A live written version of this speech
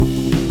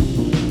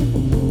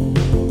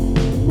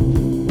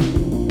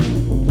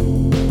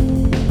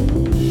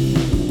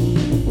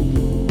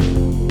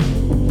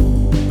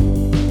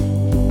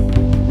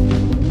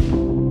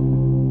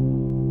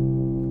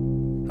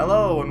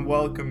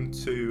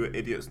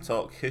Idiots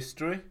Talk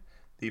History,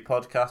 the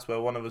podcast where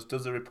one of us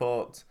does a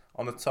report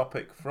on a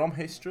topic from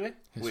history.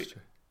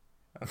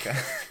 Okay.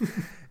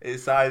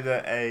 It's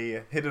either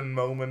a hidden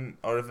moment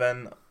or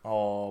event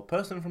or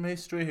person from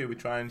history who we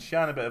try and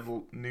shine a bit of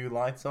new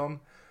light on,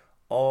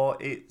 or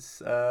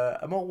it's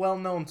a more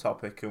well-known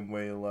topic and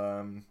we'll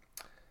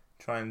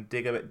try and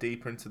dig a bit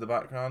deeper into the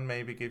background,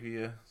 maybe give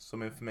you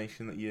some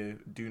information that you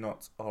do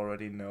not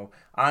already know.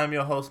 I'm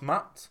your host,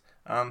 Matt,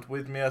 and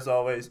with me, as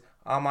always,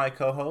 are my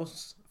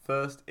co-hosts.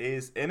 First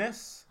is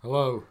Innes.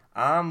 Hello.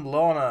 And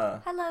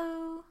Lorna.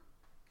 Hello.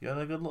 You had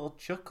a good little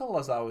chuckle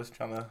as I was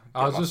trying to.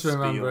 I was just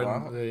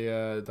remembering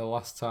the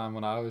last time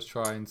when I was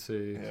trying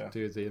to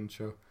do the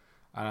intro,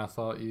 and I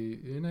thought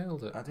you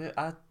nailed it. I did.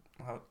 I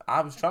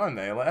was trying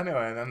to nail it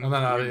anyway, and then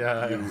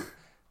you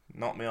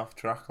knocked me off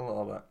track a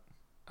little bit.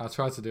 I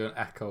tried to do an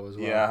echo as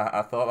well. Yeah,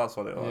 I thought that's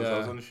what it was. Yeah. I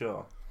was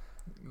unsure.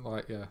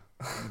 But it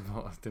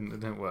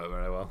didn't work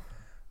very well.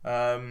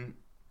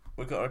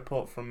 We got a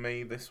report from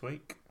me this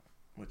week,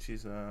 which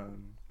is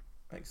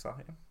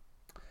exciting.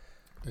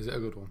 Is it a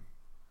good one?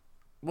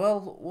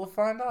 Well, we'll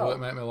find out. Will it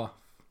make me laugh?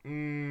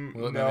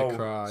 Will it no. make me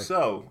cry?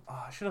 So,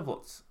 I should have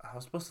looked. I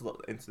was supposed to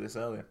look into this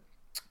earlier,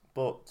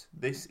 but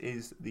this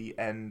is the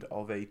end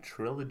of a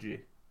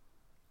trilogy.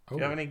 Do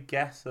you have any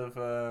guess of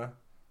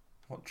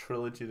what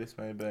trilogy this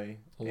may be?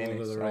 Lord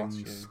of the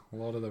Rings.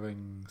 Lord of the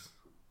Rings.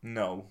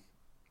 No.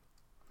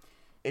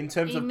 In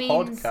terms of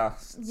means,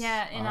 podcasts.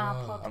 Yeah, in our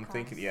podcast. I'm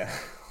thinking, yeah.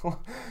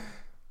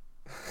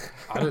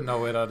 I didn't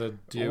know it had a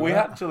duet. We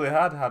actually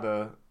had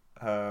a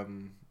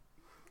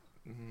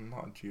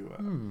not a duet.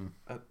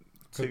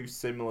 Two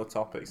similar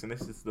topics, and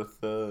this is the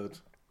third.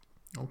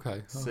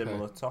 Okay.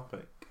 Similar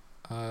topic.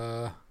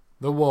 The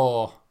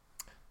war.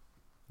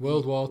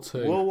 World War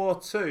II. World War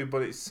II,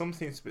 but it's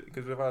something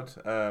because we've had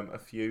a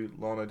few.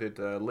 Lorna did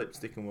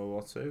Lipstick in World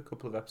War II a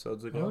couple of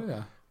episodes ago. Oh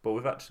yeah. But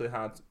we've actually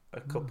had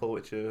a couple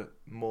which are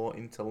more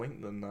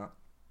interlinked than that.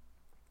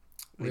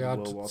 We had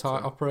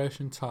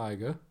Operation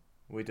Tiger.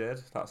 We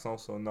did. That's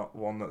also not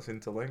one that's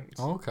interlinked.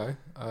 Oh, okay.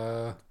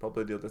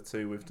 Probably the other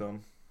two we've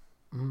done.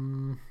 I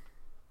mean,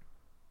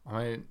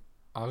 I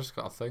just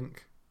got to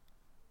think.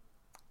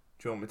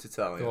 Do you want me to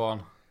tell you? Go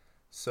on.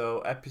 So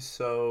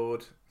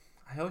episode,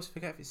 I always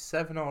forget if it's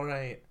 7 or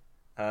 8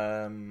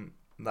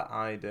 that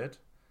I did,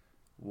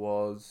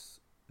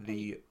 was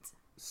the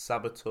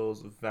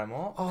Saboteurs of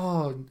Wehrmacht.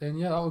 Oh, and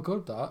yeah, that was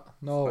good, that.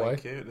 Norway.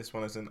 Thank you. This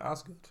one isn't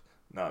as good.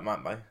 No, it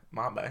might be.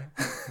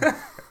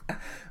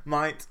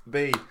 Might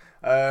be.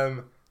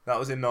 That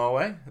was in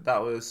Norway.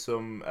 That was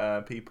some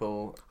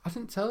people. I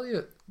didn't tell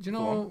you. Do you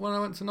know when I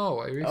went to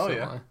Norway recently?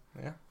 Oh,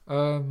 yeah.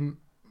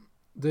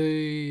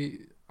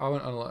 I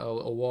went on a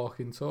little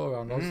walking tour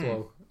around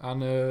Oslo,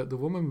 and the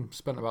woman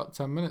spent about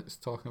 10 minutes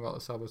talking about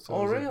the Saboteurs.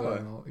 Oh,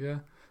 really? Yeah.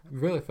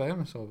 Really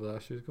famous over there.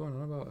 She was going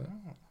on about it.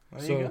 Oh,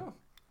 there you go.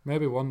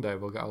 Maybe one day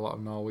we'll get a lot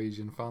of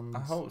Norwegian fans.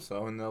 I hope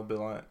so, and they'll be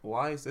like,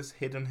 why is this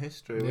hidden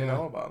history? We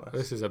know about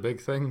this. This is a big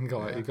thing.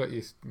 Like, you got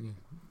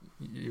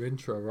your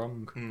intro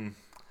wrong.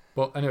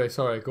 But anyway,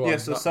 sorry, go on. Yeah,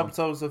 so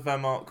Saboteurs of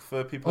Wehrmacht,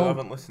 for people who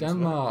haven't listened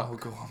Denmark. to it. Oh,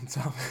 go on,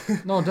 tell me.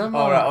 No,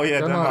 Denmark. All right. Oh,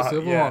 yeah, Denmark's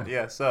the other one.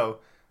 Yeah, so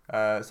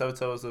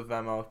Saboteurs of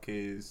Wehrmacht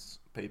is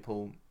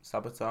people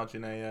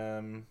sabotaging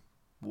a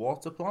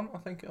water plant, I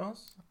think it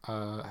was.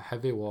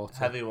 Heavy water.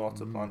 Heavy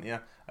water plant, yeah.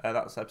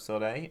 That's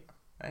episode 8.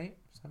 8?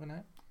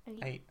 7,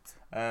 8?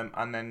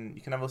 And then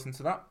you can have a listen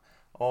to that,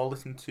 or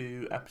listen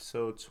to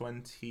episode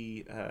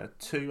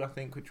 22, I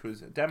think, which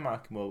was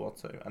Denmark in World War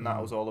II, and that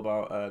was all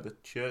about the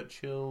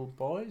Churchill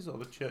boys, or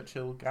the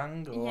Churchill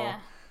gang, or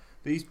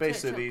these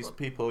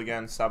people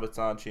again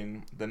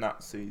sabotaging the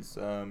Nazis'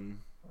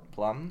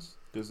 plans,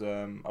 because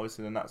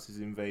obviously the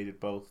Nazis invaded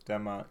both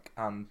Denmark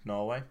and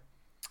Norway.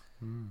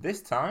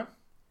 This time,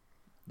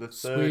 the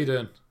third...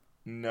 Sweden.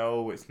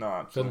 No, it's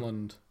not actually.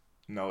 Finland.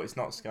 No, it's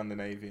not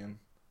Scandinavian.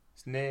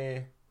 It's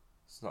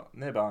not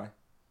nearby.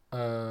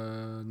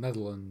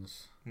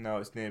 Netherlands. No,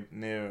 it's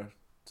nearer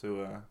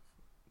to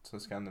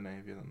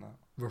Scandinavia than that.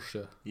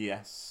 Russia.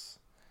 Yes,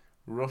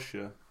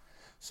 Russia.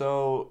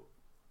 So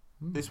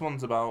this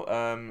one's about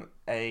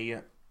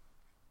a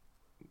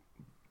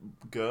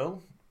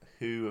girl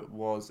who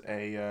was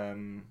I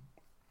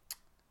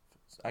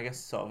guess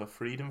sort of a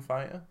freedom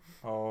fighter,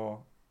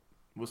 or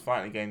was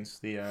fighting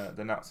against the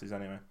Nazis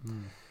anyway.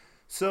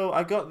 So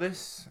I got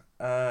this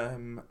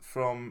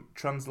from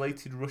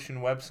translated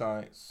Russian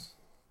websites.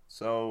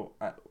 So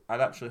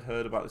I'd actually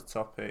heard about this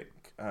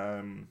topic,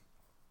 I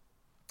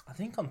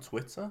think on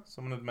Twitter,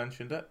 someone had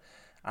mentioned it,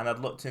 and I'd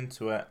looked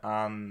into it,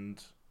 and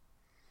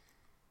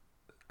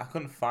I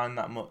couldn't find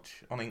that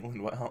much on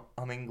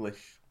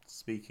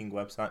English-speaking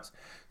websites.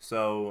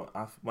 So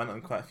I went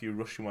on quite a few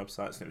Russian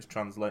websites, and it was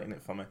translating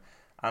it for me.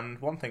 And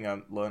one thing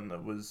I learned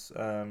that was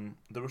the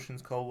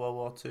Russians call World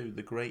War II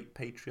the Great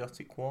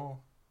Patriotic War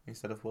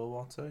instead of World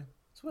War II.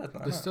 It's weird,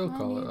 They still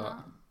call it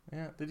that.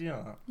 Yeah, did you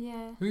know that?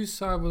 Yeah. Whose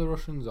side were the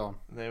Russians on?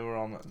 They were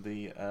on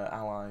the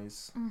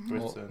Allies,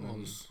 Britain, us.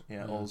 us.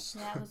 Yeah, it was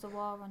a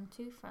war on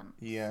two fronts.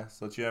 Yeah,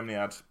 so Germany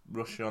had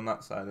Russia on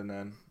that side, and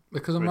then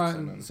because I'm right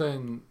in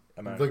saying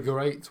America. The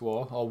Great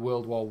War, or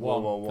World War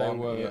One. World War They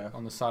were yeah.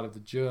 on the side of the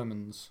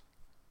Germans.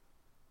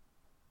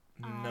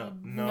 No.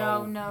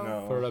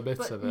 For a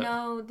bit of it.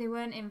 No, they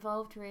weren't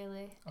involved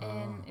really.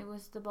 It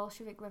was the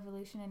Bolshevik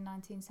Revolution in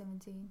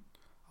 1917.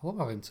 I love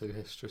having 2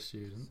 history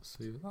students.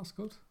 That's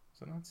good.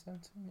 Was it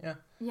 1917? Yeah.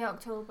 Yeah,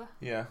 October.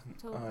 Yeah.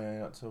 October. Oh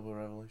yeah, October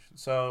Revolution.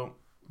 So.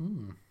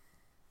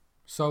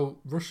 So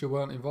Russia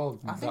weren't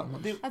involved I that think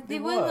much. They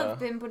will have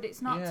been, but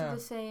it's not to the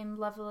same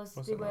level as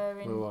they were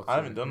in. I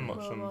haven't done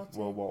much on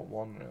World War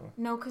One really.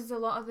 No, because a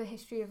lot of the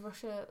history of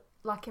Russia,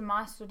 like in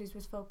my studies,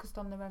 was focused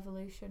on the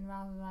revolution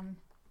rather than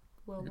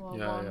World War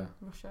One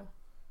Russia.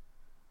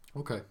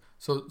 Okay,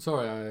 so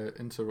sorry I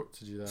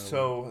interrupted you there.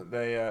 So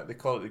they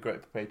call it the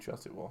Great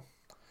Patriotic War,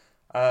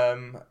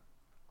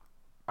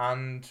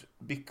 and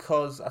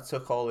because I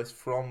took all this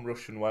from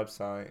Russian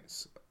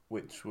websites,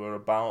 which were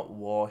about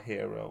war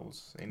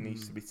heroes, it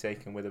needs to be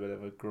taken with a bit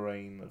of a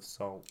grain of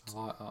salt. I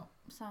like that.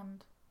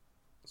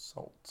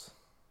 Salt.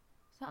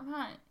 Is that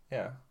right?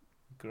 Yeah.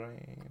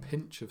 Grain.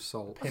 Pinch of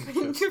salt.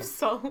 Pinch of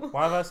salt.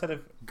 Why have I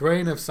said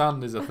grain of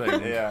sand is a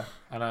thing. Yeah.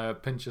 And a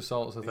pinch of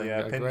salt's a thing.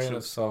 Yeah, a grain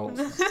of salt.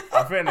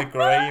 I've written a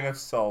grain of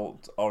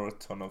salt or a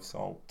ton of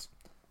salt.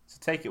 So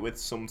take it with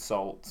some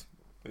salt,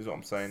 is what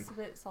I'm saying. It's a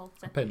bit salty.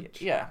 A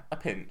pinch. Yeah, a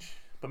pinch.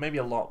 But maybe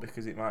a lot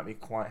because it might be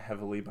quite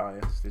heavily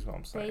biased, is what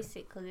I'm saying.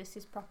 Basically, this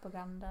is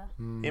propaganda.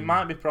 It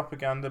might be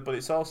propaganda, but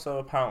it's also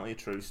apparently a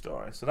true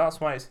story. So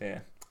that's why it's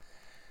here.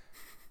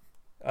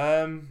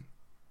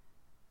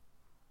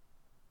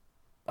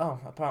 Oh,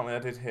 apparently I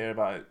did hear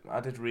about it. I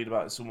did read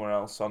about it somewhere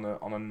else on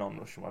a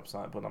non-Russian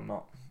website, but I'm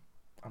not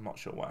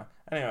sure where.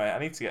 Anyway, I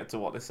need to get to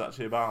what this is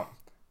actually about.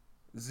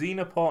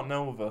 Zina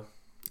Portnova.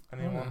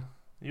 Anyone? Oh, yeah.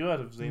 You heard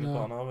of Zina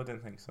Portnova?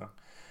 Didn't think so.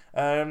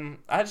 I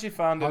actually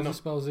found. How do you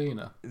spell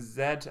Zina?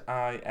 Zina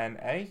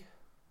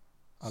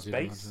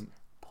space.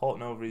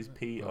 Portnova is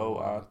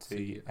Portnova.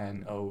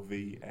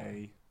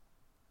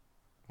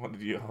 What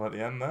did you have at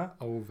the end there?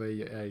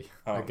 OVA.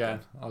 Oh, again,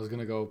 okay. I was going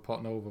to go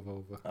Portnova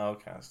over.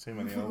 Okay, that's too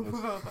many overs.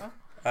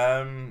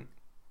 I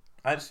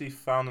actually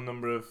found a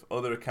number of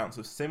other accounts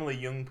of similar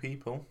young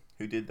people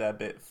who did their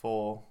bit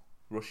for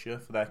Russia,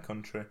 for their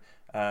country.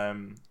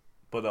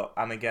 But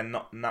and again,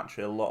 not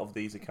naturally, a lot of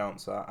these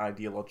accounts are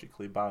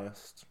ideologically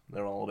biased.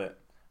 They're all a bit,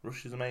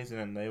 Russia's amazing,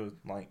 and they were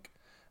like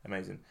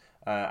amazing.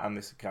 And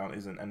this account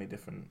isn't any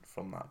different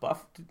from that. But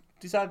I've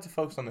decided to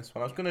focus on this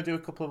one. I was going to do a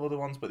couple of other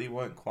ones, but they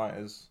weren't quite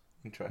as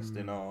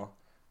interesting, or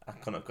I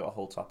couldn't have got a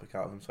whole topic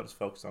out of them, so I just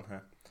focused on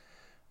her.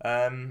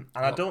 And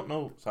I don't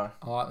know. Sorry,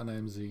 I like the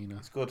name Zina.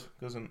 It's good,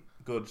 doesn't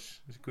good? It's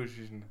good.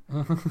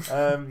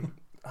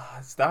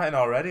 It's starting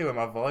already with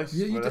my voice.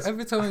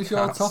 Every time it's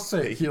your topic,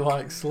 speak. you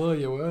like slur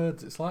your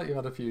words. It's like you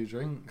had a few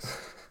drinks.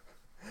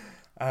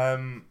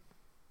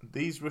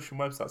 These Russian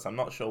websites, I'm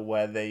not sure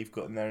where they've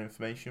gotten their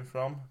information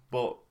from,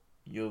 but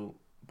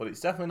it's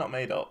definitely not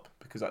made up,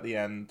 because at the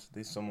end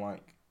there's some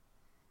like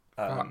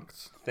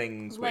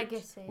things,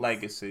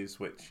 legacies,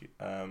 which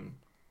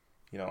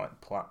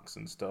like plaques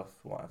and stuff,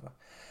 whatever.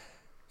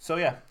 So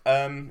yeah,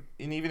 and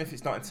even if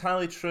it's not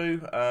entirely true,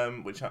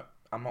 which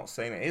I'm not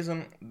saying it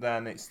isn't,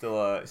 then it's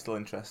still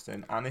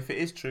interesting. And if it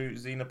is true,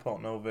 Zina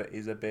Portnova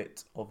is a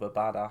bit of a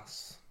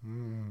badass.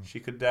 She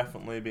could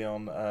definitely be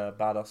on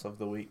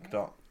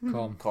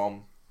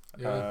badassoftheweek.com,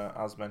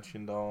 as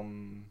mentioned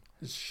on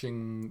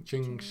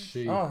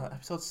Jingxi. Oh,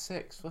 episode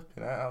 6.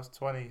 Flipping it, that was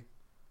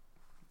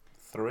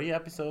 23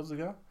 episodes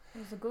ago. It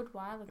was a good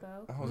while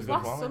ago. It was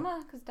last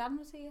summer, because Dan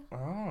was here.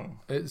 Oh.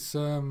 It's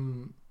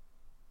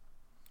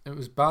it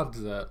was bad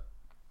that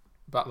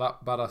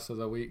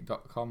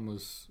badassoftheweek.com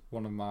was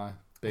one of my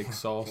big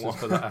sources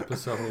for that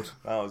episode.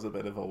 That was a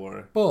bit of a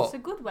worry. But it's a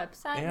good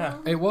website. Yeah,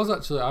 though. It was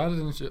actually. I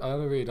had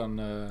a read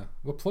on.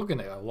 We're plugging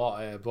it a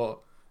lot here,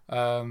 but we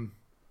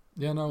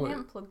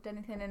haven't plugged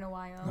anything in a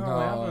while. No,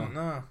 I haven't.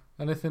 No.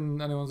 Anything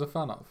anyone's a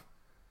fan of?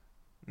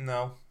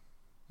 No.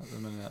 At the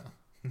minute.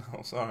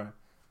 No, sorry.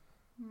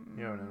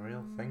 You're having a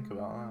real think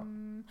about that.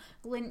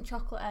 Lindt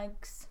chocolate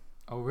eggs.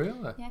 Oh,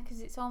 really? Yeah,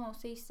 because it's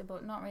almost Easter,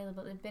 but not really.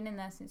 But they've been in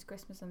there since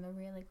Christmas, and they're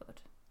really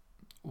good.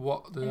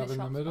 What do they have in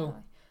the middle?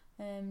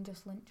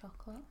 Just Lindt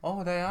chocolate.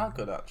 Oh, they are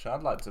good, actually.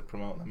 I'd like to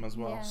promote them as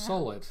well. Yeah.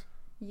 Solid?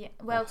 Yeah,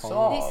 well,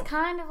 sort it's of.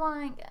 kind of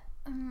like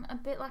a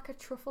bit like a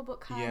truffle, but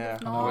kind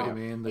of not. I know what you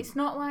mean. It's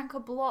not like a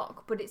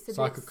block, but it's a bit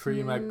like a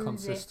cream egg smoothie.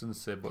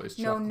 consistency, but it's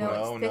chocolate.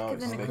 No, it's thicker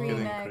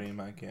than a cream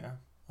egg. Yeah.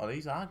 Oh,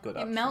 these are good,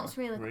 actually. It melts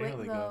really quick,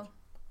 though. Good.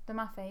 They're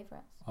my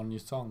favourites. On your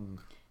tongue?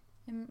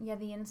 Yeah,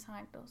 the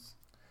inside does.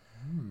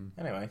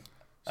 Anyway.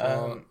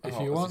 So, if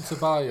you want to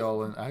buy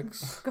your Lindt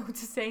eggs... Go to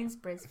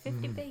Sainsbury's,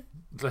 50p.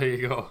 There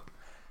you go.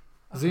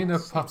 Zina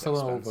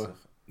Portnova.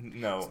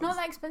 No. It's not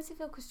that expensive,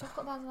 though, because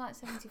chocolate bars are like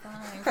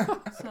 75.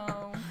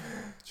 So...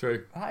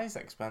 True. That is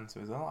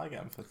expensive as well. I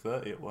get them for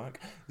 30 at work.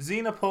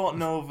 Zina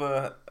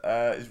Portnova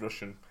is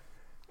Russian.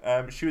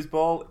 She was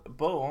born...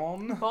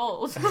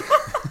 Bald.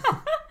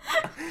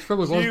 She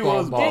probably was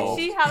born bald.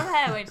 Did she have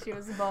hair when she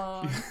was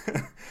born?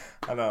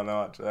 I don't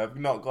know, actually. I've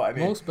not got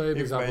any Most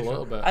babies have a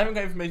little bit. I haven't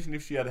got information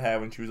if she had hair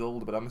when she was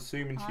older, but I'm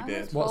assuming she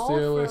did. What's the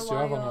earliest you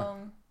have on her?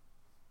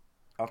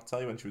 I'll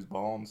tell you when she was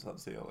born, so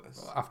that's the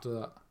earliest. After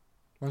that.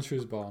 When she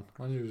was born.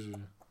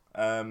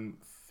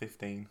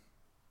 15.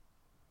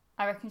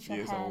 I reckon she had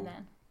Years hair old.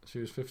 then. She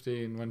was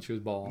 15 when she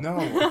was born. No.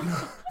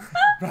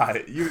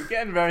 Right, you're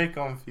getting very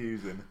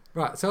confusing.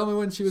 Right, tell me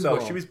when she was born.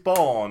 So she was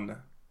born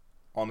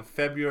on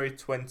February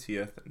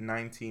 20th,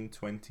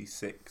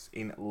 1926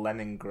 in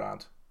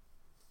Leningrad.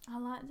 I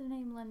like the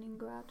name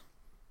Leningrad.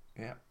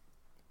 Yeah.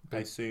 Big,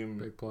 I assume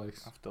big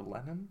place. after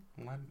Lenin?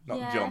 Not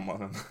Yeah. John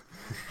Lennon.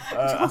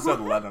 I said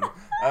Lennon.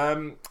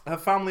 Her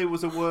family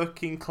was a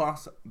working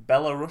class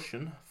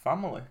Belarusian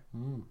family.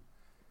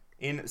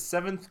 In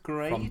 7th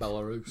grade. From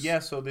Belarus. Yeah,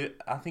 so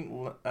I think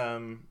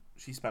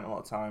she spent a lot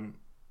of time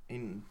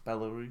in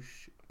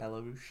Belarus.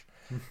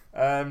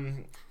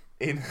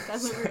 In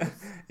Belarus.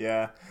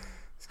 Yeah.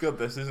 It's good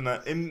this, isn't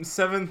it? In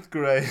 7th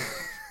grade.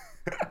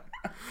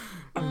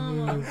 Oh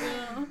my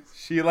god.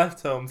 She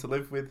left home to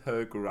live with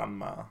her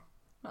grandma.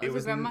 What It was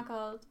was her grandma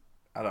called?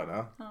 I don't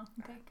know. Oh,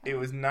 okay. It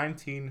was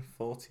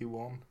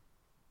 1941.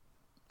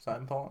 Is that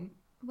important?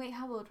 Wait,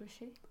 how old was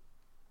she?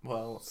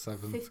 Well,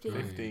 7th 15.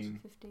 grade. 15.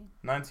 15.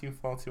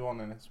 1941,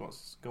 and it's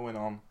what's going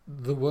on.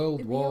 The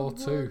World War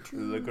II.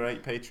 The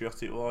Great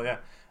Patriotic War,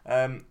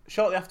 yeah.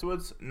 Shortly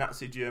afterwards,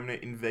 Nazi Germany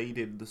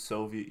invaded the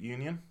Soviet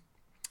Union.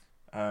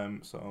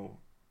 So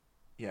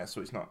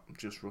it's not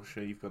just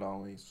Russia. You've got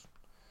all these.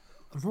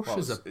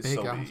 Russia's Well, a it's big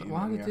Soviet ass. Union,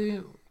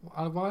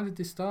 Why did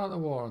they start the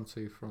war on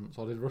two fronts,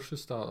 or did Russia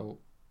start?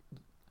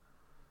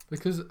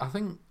 Because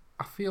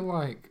I feel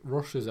like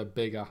Russia's a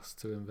big ass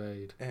to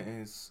invade. It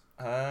is.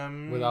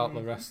 Without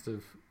the rest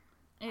of.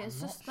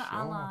 It's I'm just not the sure.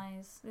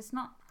 allies. It's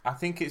not. I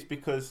think it's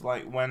because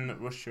like when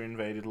Russia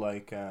invaded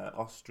like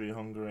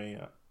Austria-Hungary.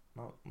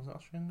 No, was it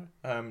Austria-Hungary?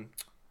 What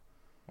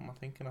am I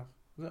thinking of?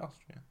 Was it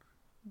Austria?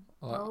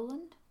 Like,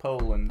 Poland?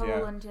 Poland, yeah.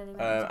 Poland, yeah. they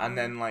went into And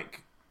then Poland.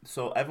 like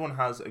so everyone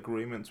has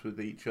agreements with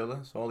each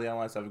other. So all the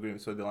allies have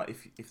agreements. So they're like,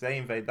 if they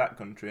invade that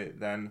country,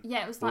 then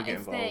Yeah, it was we'll like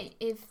get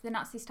if the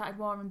Nazis started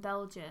war in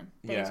Belgium,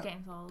 they'd Yeah. get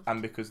involved.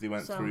 and because they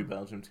went So- through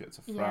Belgium to get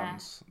to Yeah.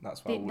 France,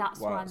 that's why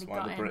That's why they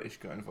got the in. British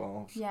got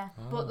involved. Yeah,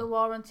 Ah. but the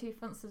war on two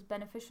fronts is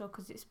beneficial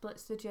because it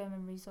splits the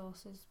German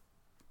resources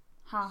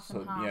half So,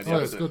 and half. yeah, So oh,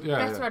 the it's it's good. Yeah,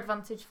 better yeah.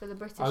 advantage for the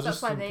British. I was That's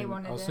just why thinking, they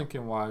wanted I was it.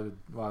 thinking why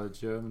the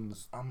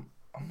Germans.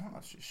 I'm not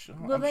actually sure.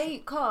 Well,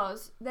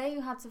 because they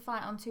had to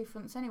fight on two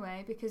fronts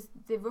anyway, because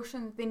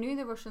they knew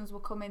the Russians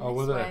were coming Oh,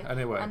 this were way, they?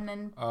 Anyway. and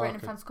then Oh, Britain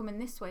and okay. France coming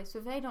this way. So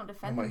if they don't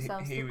defend But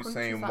themselves, he the was country's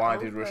saying like why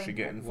did open. Russia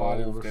get Why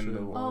did involved in Russia-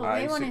 the war? Oh, I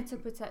they assume- wanted to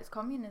protect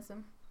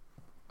communism.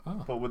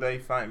 Oh. But were they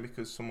fighting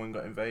because someone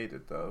got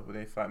invaded though? Were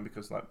they fighting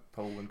because like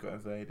Poland got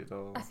invaded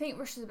or? I think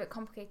Russia's a bit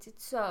complicated.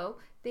 So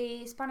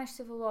the Spanish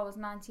Civil War was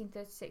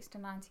 1936 to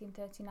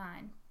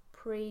 1939,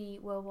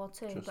 pre-World War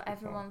II, Just but before.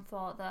 everyone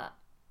thought that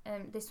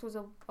this was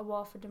a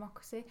war for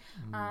democracy,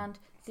 and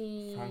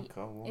the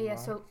Franco won, yeah. right?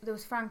 So there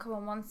was Franco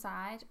on one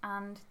side,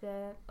 and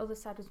the other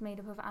side was made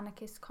up of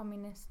anarchists,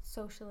 communists,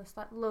 socialists,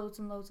 like loads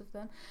and loads of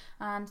them,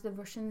 and the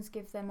Russians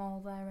give them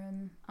all their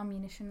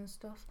ammunition and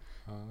stuff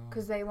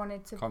because they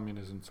wanted to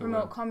Communism to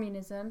promote win.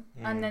 communism,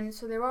 and then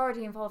so they were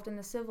already involved in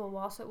the Civil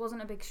War, so it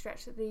wasn't a big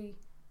stretch that they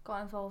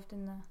got involved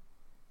in the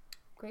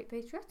Great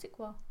Patriotic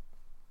War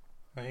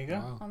There you go.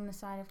 Wow. on the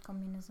side of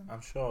communism.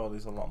 I'm sure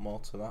there's a lot more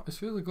to that.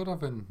 It's really good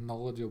having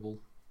knowledgeable.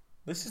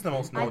 This is the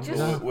most I knowledgeable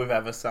just- we've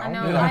ever I sounded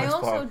know. on I this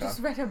also podcast. just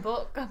read a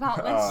book about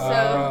this,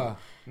 Ah.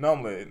 so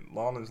Normally,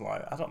 Lorna's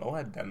like, I don't know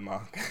where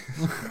Denmark.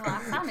 well,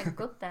 I sounded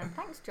good then.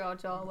 Thanks,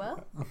 George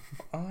Orwell.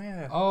 Oh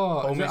yeah.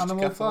 Oh, is it Homage to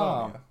Animal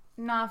Farm? Catalonia.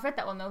 No, I've read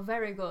that one though.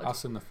 Very good.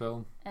 That's in the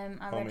film. I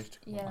Homage read, to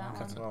yeah, that one.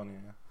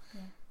 Catalonia.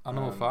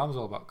 Animal Farm's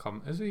all about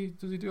Does he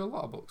do a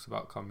lot of books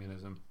about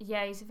communism?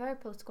 Yeah, he's a very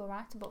political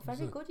writer, but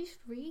very it? good. You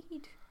should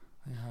read.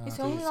 Yeah, It's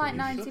I only do like see.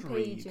 90 should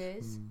read.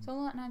 pages. It's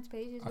only like 90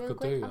 pages. I Really could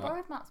quick. do I that.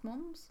 borrowed Matt's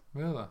mum's.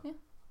 Really?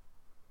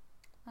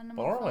 Animal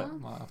Borrow it.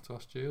 Farm. Might have to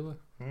ask Julie.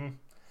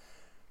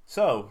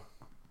 So,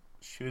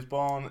 she was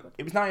born.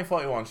 It was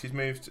 1941. She's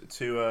moved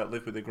to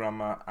live with her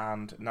grandma,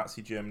 and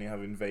Nazi Germany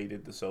have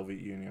invaded the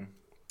Soviet Union.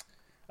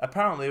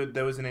 Apparently,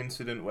 there was an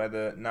incident where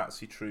the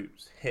Nazi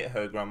troops hit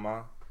her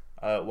grandma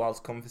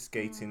whilst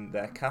confiscating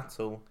their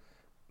cattle.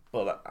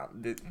 But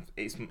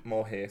it's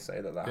more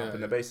hearsay that Yeah,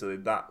 happened. yeah. Basically,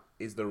 that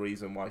is the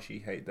reason why she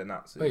hated the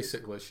Nazis.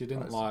 Basically, she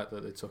didn't That's- like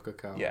that they took her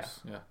cows.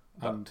 Yeah.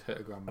 And hit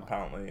her grandma.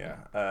 Apparently, yeah.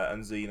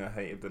 And Xena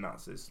hated the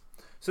Nazis.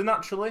 So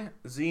naturally,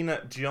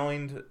 Xena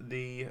joined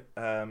the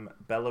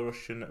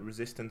Belarusian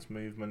resistance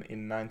movement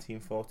in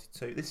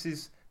 1942. This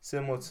is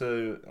similar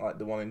to like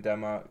the one in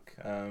Denmark,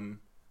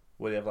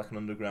 where they have like an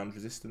underground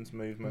resistance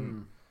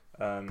movement.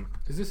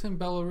 Is this in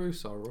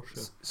Belarus or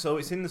Russia? So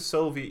it's in the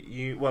Soviet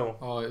Union. Well,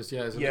 Oh, it's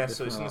yeah. a bit So it's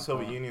different, in the that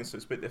Soviet part. Union, so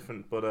it's a bit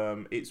different. But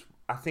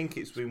I think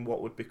it's in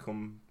what would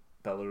become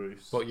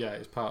Belarus. But yeah,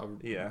 it's part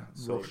of yeah,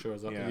 so, Russia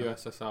as a yeah. the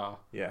USSR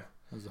Yeah.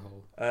 as a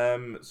whole.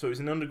 So it was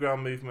an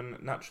underground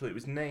movement. Naturally, it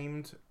was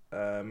named.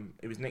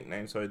 It was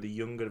nicknamed. Sorry, the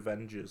Young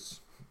Avengers.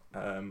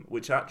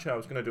 Which actually I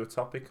was going to do a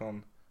topic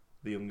on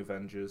the Young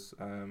Avengers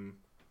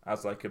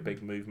as like a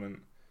big movement.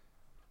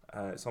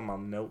 It's on my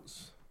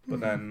notes But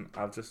then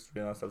I've just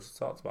realised I've just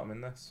talked about him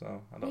in this,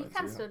 so I don't You need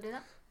can to do still that. do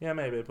that. Yeah,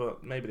 maybe,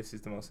 but maybe this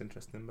is the most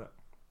interesting bit.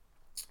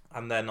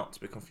 And they're not to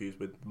be confused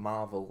with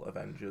Marvel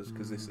Avengers,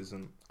 because this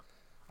isn't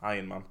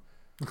Iron Man.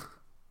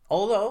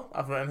 Although,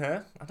 I've written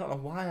here, I don't know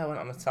why I went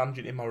on a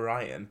tangent in my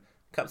writing,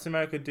 Captain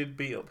America did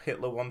beat up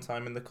Hitler one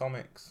time in the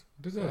comics.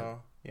 Did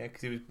so, yeah,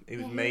 because he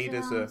was Yeah, made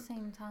as a... the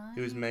same time.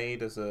 He was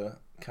made as a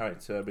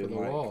character being the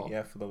like, war?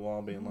 yeah, for the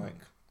war, being like,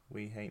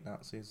 we hate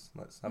Nazis.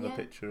 Let's have a Yeah.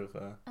 picture of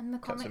And the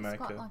Captain comics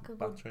got America like a good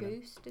battering him.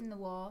 boost in the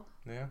war.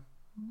 yeah.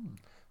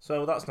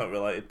 So that's not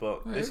related,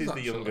 but It this is is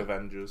the Young actually.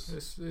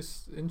 Avengers.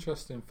 It's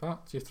interesting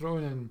fact. You're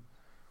throwing in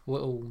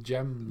little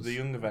gems. The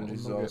Young Avengers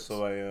is little nuggets.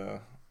 also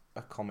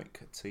a comic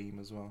team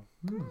as well.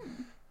 Hmm.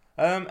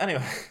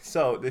 Anyway,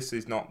 so this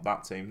is not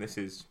that team. This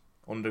is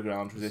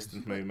Underground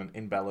Resistance Movement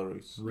in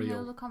Belarus. You Real.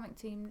 know the comic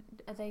team,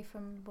 are they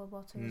from World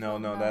War II? as No, well?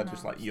 no, they're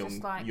just like it's young-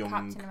 just like young-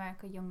 Captain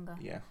America younger.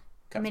 Yeah,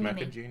 Captain Mini-me.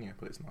 America Junior,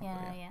 but it's not. Yeah,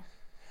 but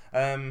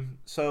yeah.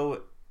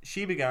 So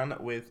she began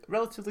with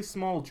relatively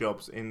small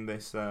jobs in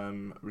this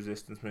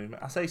resistance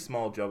movement. I say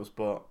small jobs,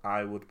 but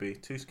I would be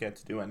too scared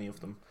to do any of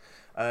them.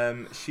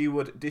 She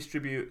would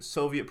distribute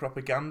Soviet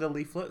propaganda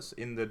leaflets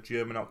in the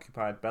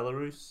German-occupied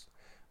Belarus,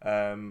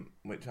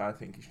 which I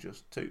think is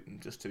just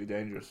too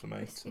dangerous for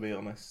me, to be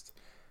honest.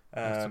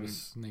 You have to be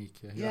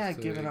sneaky. You yeah, have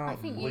to- giving out I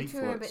think you two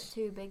are a bit leaflets.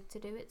 too big to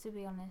do it, to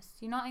be honest.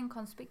 You're not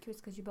inconspicuous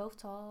because you're both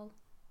tall.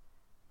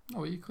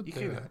 Oh, you could You do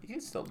can, it. you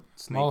can still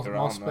sneak More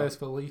around. space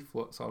for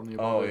leaflets on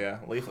your Oh body. yeah,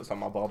 leaflets on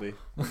my body.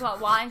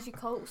 But why is your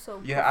coat so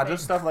Yeah, I puffy?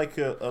 just have like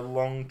a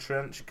long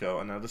trench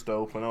coat and I just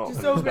open up Just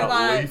and it's open got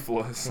like-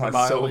 leaflets, Buy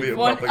like a Soviet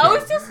leaflet. propaganda. I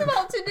was just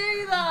about to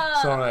do that.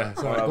 Sorry,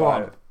 Oh, go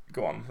on. right.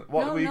 Go on.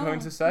 What No, were you no, going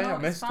to say? no, I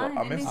it's missed fine.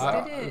 what I It missed. needs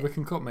That. to do it. We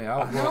can cut me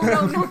out. No,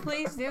 no,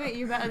 please do it.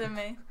 You're better than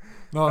me.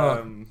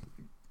 No.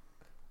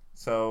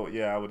 So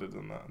yeah, I would have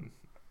done that and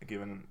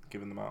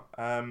given them out.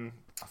 I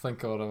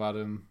think I would have had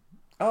him.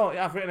 Oh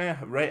yeah, I've written here,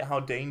 rate how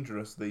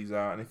dangerous these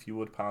are and if you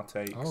would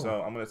partake. Oh.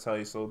 So I'm going to tell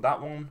you. So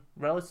that one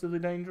relatively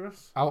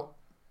dangerous. Out.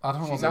 I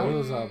don't know what She's the out.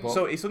 others are, but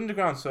So it's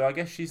underground, so I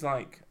guess she's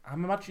like,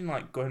 I'm imagining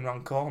like going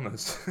around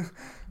corners,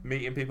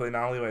 meeting people in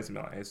alleyways and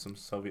be like, here's some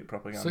Soviet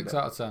propaganda. 6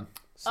 out of 10.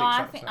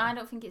 I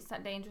don't think it's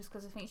that dangerous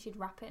because I think she'd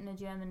wrap it in a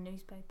German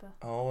newspaper.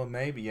 Oh,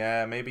 maybe,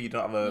 yeah, maybe you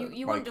don't have a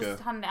You like wouldn't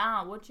just hand it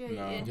out, would you?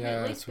 No. It'd Yeah,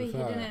 at least to be be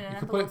hidden fair. in an You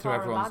could put it envelope through or a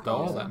everyone's bag or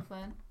door then.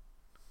 something.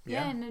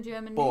 yeah. In a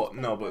German But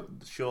newspaper. no, but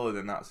surely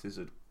the Nazis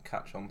would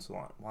catch on to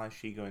like, why is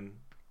she going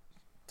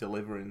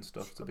delivering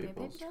stuff She to could be a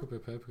people? big girl. Could be a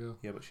paper girl.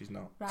 Yeah, but she's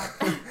not. Right.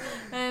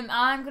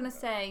 I'm going to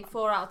say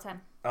 4 out of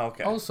 10.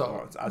 Okay. Also,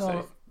 alright, I no,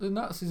 say the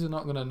Nazis are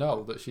not going to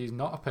know that she's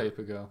not a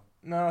paper girl.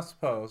 no. I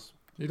suppose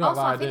You don't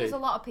Also, I have think ID. there's a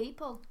lot of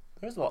people.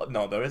 there's a lot.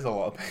 No, there is a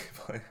lot of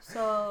people.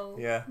 So,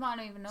 Yeah. might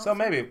not even know. So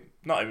maybe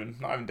not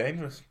even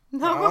dangerous.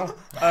 No.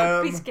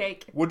 Oh. Piece of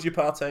cake. Would you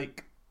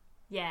partake?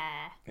 Yeah.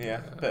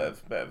 Yeah, Yeah.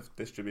 bit of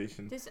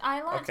distribution.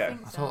 I like Okay. to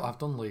think so. I've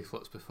done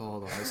leaflets before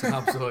though. It's an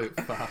absolute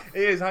fact.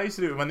 It is. I used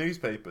to do it with my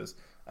newspapers.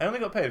 I only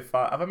got paid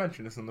 5. Have I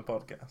mentioned this on the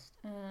podcast?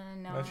 No.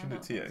 I mentioned I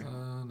it to you.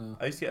 No.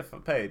 I used to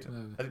get paid.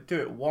 Maybe. I'd do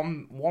it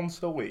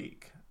once a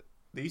week.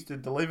 They used to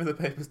deliver the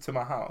papers to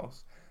my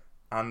house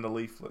and the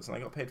leaflets, and I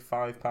got paid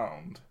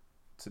 £5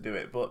 to do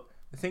it. But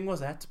the thing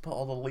was, I had to put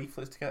all the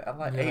leaflets together. I had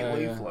like 8 Yeah.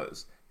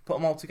 leaflets. Put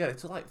them all together. It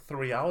took like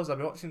 3 hours. I'd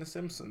be watching The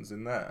Simpsons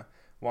in there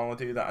while I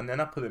do that, and then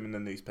I put them in the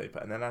newspaper,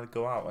 and then I'd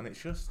go out, and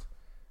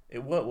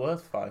it weren't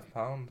worth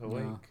 £5 a No.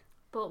 week.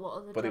 But what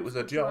other But it jobs was a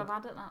would you job.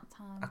 have had at that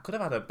time? I could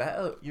have had a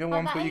better, Like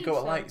ones that where you go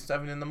at age, like though?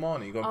 7 in the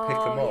morning, you go and pick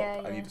Oh, them up, yeah,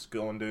 and you yeah. just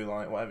go and do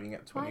like whatever, you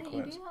get 20 Why didn't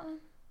you quid. do that then?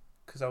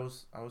 Because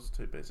I was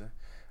too busy.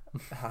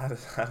 I had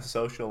a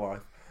social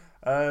life.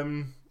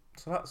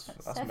 So that's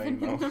At 7 main in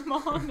though. the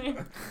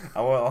morning.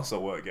 I would also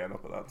work getting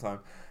up at that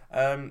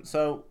time.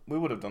 So we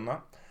would have done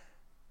that.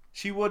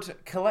 She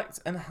would collect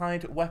and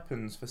hide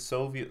weapons for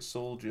Soviet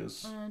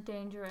soldiers.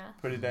 Dangerous.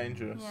 Pretty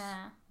dangerous.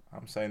 Yeah.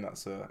 I'm saying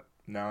that's a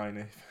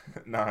 9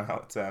 out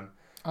of 10.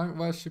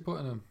 Where's she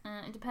putting them?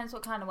 It depends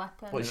what kind of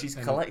weapon. But she's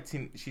in a-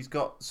 collecting. She's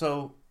got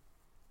so.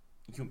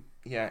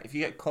 If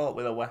you get caught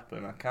with a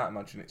weapon, I can't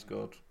imagine it's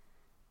good.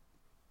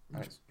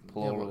 And it's Yeah,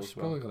 plural but as she's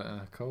well. probably got it in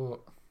a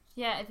coat.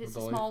 Yeah, if it's with a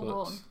the small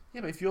leaflets. gun.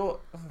 Yeah, but if you're,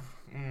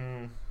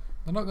 They're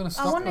not going to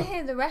stop I want to her.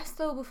 hear the rest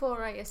though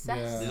before I assess.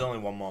 Yeah. there's only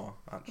one more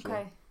actually.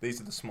 Okay. These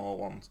are the small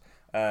ones.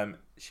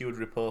 She would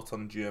report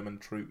on German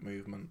troop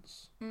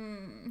movements.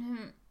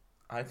 Mm-hmm.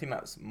 I think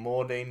that's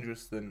more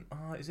dangerous than.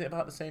 Oh, is it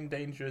about the same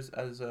danger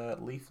as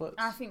leaflets?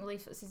 I think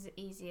leaflets is the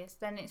easiest.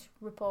 Then it's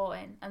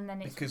reporting, and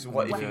then it's Because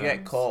what if you get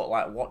weapons. caught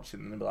like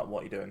watching them and be like,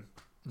 "What are you doing?"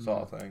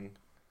 sort of thing.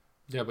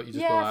 Yeah, but you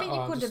just Yeah, go I like, think you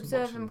I'm could just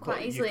observe watching. them quite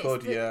But you easily. could,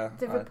 It's the, yeah,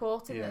 the I-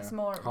 reporting yeah. that's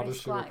more at How does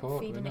risk, she like report?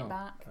 Do we feeding know? it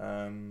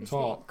back. Is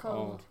Talk, it code,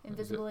 or is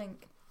invisible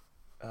ink?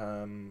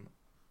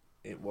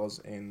 It was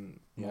in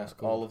Morse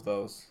code. all of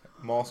those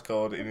Morse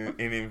code in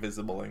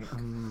invisible ink.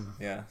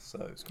 Yeah,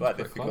 so it's quite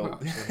That's quite difficult.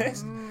 clever, actually.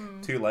 It's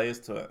Mm. 2 layers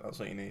to it. That's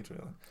what you need,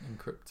 really.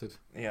 Encrypted.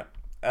 Yeah.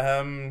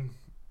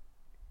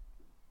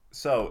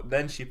 So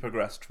then she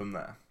progressed from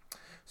there.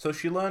 So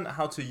she learned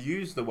how to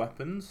use the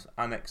weapons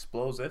and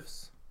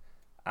explosives,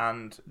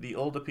 and the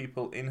older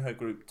people in her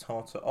group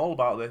taught her all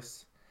about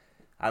this,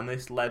 and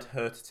this led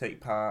her to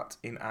take part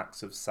in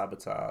acts of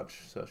sabotage,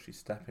 so she's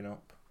stepping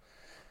up.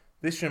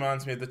 This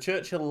reminds me of the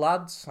Churchill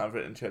Lads. I've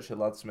written Churchill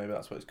Lads, so maybe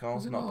that's what it's called,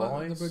 Was it not not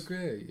boys. like the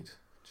brigade?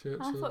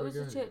 Churchill I thought it was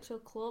Brigade. the Churchill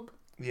Club.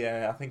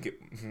 Yeah, I think it.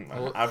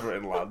 Oh, I've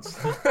written Lads.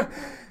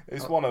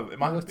 It's one of it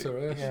might be.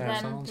 Alliteration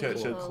Yeah, sounds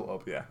Churchill cool.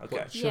 Club. Yeah, But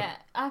okay. Yeah,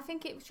 I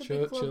think it should be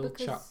Churchill club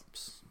because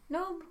chaps.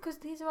 no, because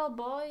these are all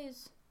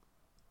boys.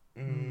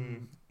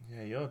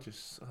 Yeah, you're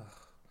just.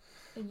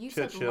 And you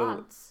said Churchill-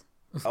 lads.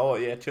 Oh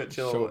yeah,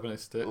 Churchill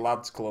Chauvinistic.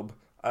 Lads Club.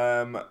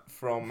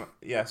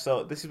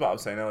 So this is what I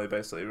was saying earlier.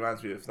 Basically, it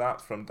reminds me of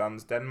that from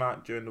Dan's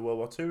Denmark during the World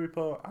War II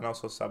report, and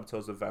also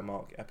Saboteurs of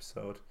Wehrmacht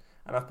episode.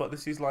 And I thought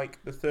this is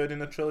like the third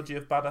in a trilogy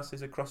of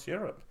badasses across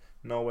Europe.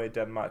 Norway,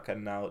 Denmark,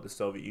 and now the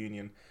Soviet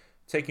Union,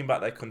 taking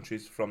back their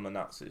countries from the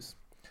Nazis.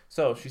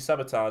 So she's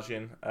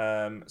sabotaging.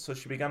 So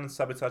she began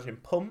sabotaging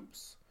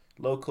pumps,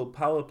 local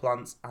power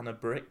plants, and a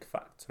brick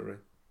factory.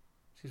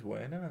 She's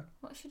weird, isn't it?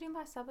 What's she doing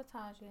by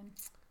sabotaging?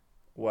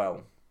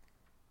 Well,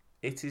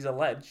 it is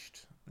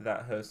alleged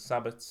that her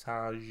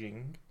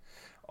sabotaging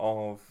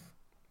of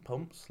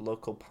pumps,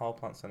 local power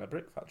plants, and a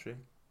brick factory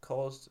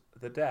caused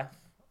the death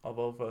of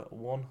over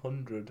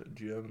 100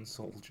 German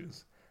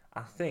soldiers.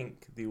 I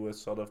think they were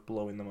sort of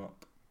blowing them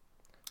up.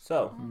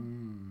 So,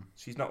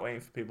 she's not waiting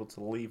for people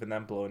to leave and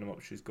then blowing them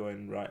up. She's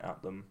going right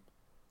at them.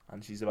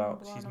 And she's Blowing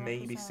she's them up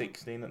maybe herself.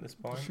 16 at this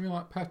point. Does she mean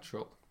like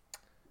petrol?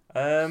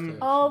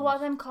 Oh, what are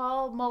them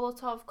called?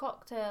 Molotov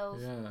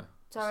cocktails. Yeah.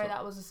 Sorry, So-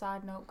 that was a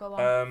side note. Go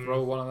on.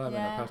 Throw one of them in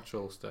Yeah. a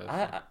petrol station.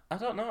 I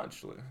don't know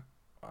actually.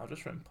 I've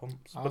just written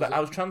pumps, Oh, but is it- I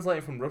was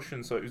translating from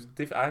Russian, so it was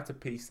I had to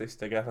piece this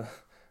together.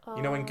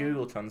 You know when Oh.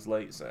 Google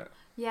translates it.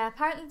 Yeah,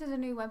 apparently there's a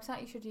new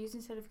website you should use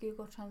instead of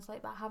Google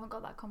Translate, but I haven't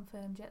got that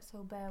confirmed yet,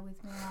 so bear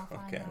with me and I'll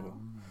find Okay, out.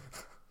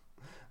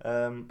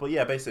 well. But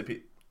yeah,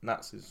 basically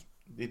Nazis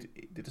they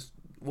just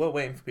weren't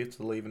waiting for people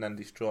to leave and then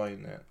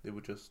destroying it. They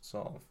were just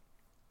sort of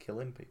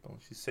killing people.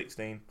 She's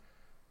 16.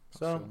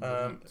 So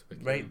That's something to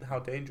be rate killing. how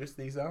dangerous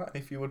these are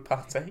if you would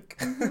partake.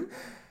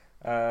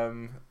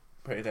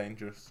 Pretty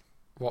dangerous.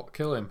 What,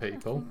 killing I think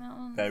people? that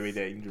one's Very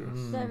dangerous.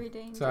 very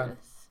dangerous.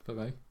 For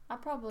me? I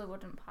probably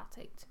wouldn't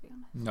partake, to be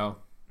honest. No.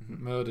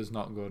 Murder's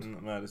not good.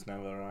 Murder's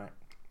never right.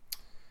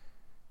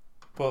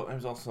 But it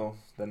was also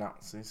the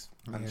Nazis,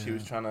 and she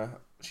was trying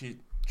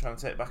to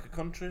take back a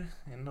country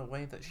in the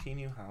way that she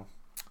knew how.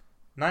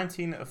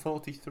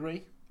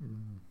 1943,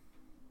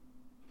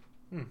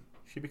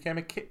 she became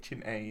a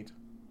kitchen aide.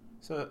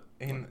 So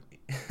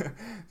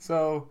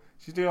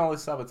she's doing all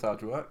this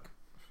sabotage work.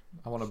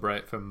 I want a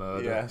break from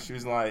murder. Yeah, she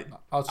was like,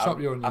 I'll chop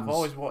your onions. I've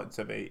always wanted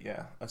to be,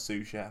 a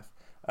sous chef.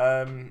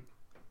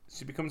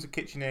 She becomes a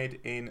kitchen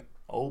aide in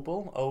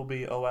Obol,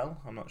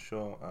 O-B-O-L. I'm not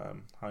sure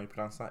how you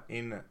pronounce that.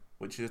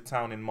 Which is a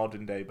town in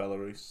modern day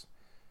Belarus.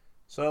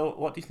 So,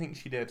 what do you think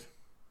she did?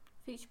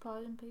 Future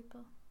poison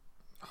people.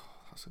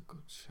 That's a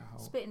good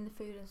shout. Spit in the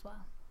food as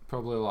well.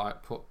 Probably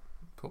like put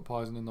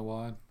poison in the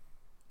wine.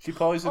 She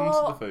poisoned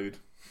Oh. the food.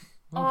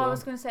 Well I done.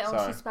 was going to say,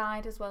 Sorry. she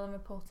spied as well and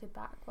reported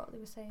back what they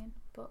were saying,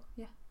 but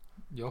yeah.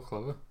 You're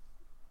clever.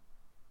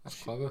 That's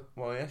She- clever.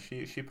 Well, yeah,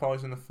 she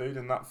poisoned the food,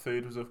 and that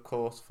food was, of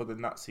course, for the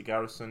Nazi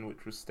garrison,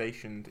 which was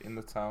stationed in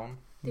the town.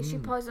 Did she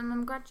poison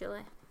them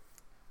gradually?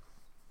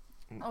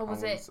 Or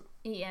was I it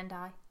eat and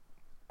die?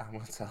 I'm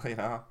going to tell you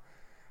now.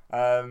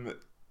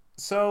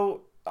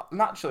 So,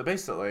 naturally,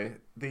 basically,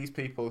 these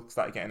people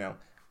started getting ill,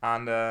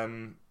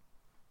 and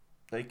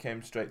they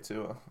came straight to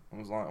her and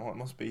was like, well, it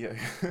must be you.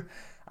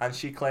 And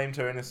she claimed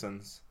her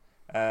innocence.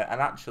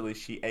 And actually,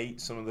 she ate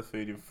some of the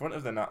food in front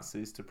of the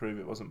Nazis to prove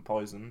it wasn't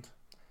poisoned.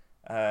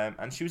 And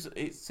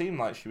it seemed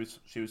like she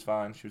was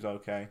fine, she was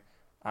okay.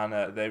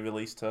 And they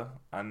released her,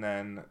 and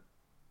then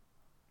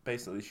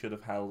basically should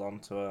have held on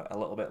to her a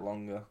little bit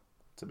longer,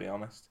 to be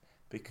honest,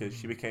 because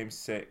she became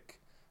sick,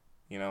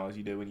 as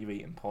you do when you've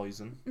eaten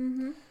poison.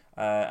 Mm-hmm.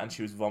 And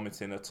she was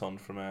vomiting a ton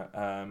from it.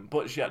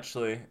 But she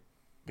actually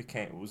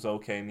was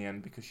okay in the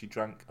end because she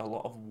drank a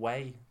lot of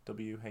whey,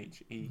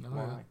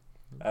 W-H-E-Y.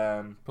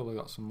 Oh, Probably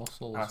got some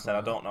muscles. And I said,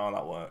 I don't know how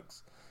that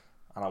works,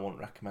 and I wouldn't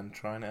recommend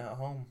trying it at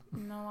home.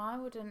 No, I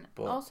wouldn't.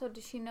 But- Also,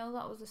 did she know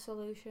that was a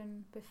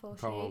solution before she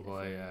ate the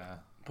Probably, food? yeah.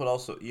 But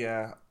also,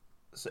 yeah,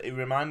 so it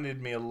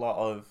reminded me a lot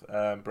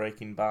of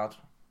Breaking Bad.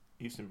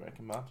 You've seen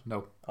Breaking Bad?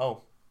 No.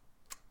 Oh,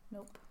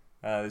 Nope.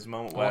 there's a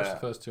moment I where... watched the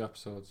first 2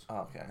 episodes.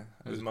 Oh, okay. was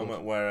There's a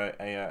moment where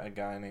a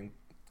guy named...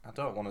 I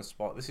don't want to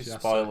spoil... This is Jesse.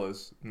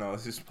 spoilers. No,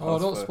 this is Oh,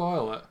 spoilers. don't for-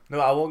 spoil it. No,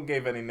 I won't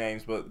give any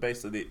names, but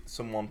basically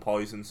someone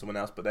poisons someone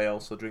else, but they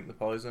also drink the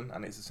poison,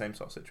 and it's the same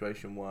sort of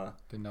situation where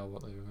They know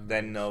what they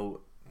were.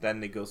 then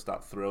they go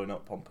start throwing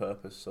up on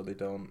purpose so they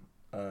don't...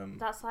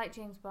 That's like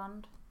James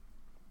Bond.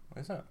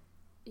 What is that?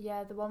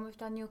 Yeah, the one with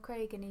Daniel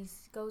Craig, and he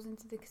goes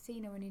into the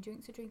casino and he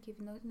drinks a drink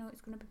even though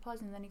it's going to be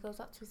poison, and then he goes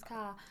up to his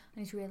car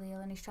and he's really ill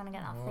and he's trying to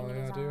get that thing Oh, in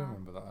yeah, his I do eye.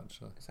 remember that,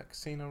 actually. Is that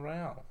Casino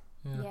Royale?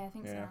 Yeah, I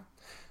think Yeah. so.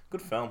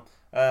 Good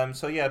film.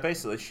 So yeah,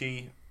 basically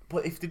she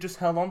But if they just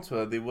held on to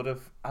her, they would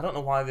have... I don't know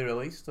why they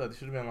released her. They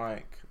should have been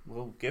like,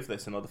 we'll give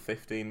this another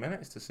 15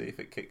 minutes to see if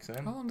it kicks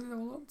in. How long did they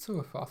hold on to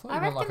her for? I thought I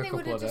it went like reckon a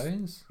they couple of would've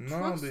days.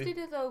 Trusted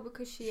her though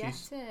because she ate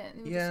she's- it.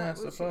 They were Yeah,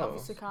 just I like, suppose. well, she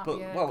obviously can't But,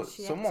 be her well, 'cause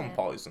she ate someone it.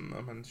 poisoned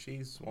them, and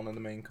she's one of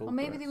the main Or culprits.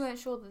 maybe they weren't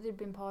sure that they'd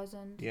been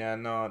poisoned. Yeah,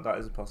 no, that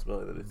is a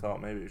possibility that they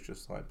thought maybe it was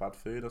just like bad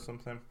food or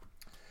something.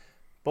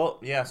 But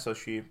yeah, so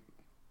she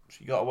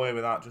got away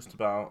with that just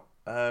about.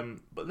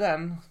 But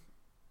then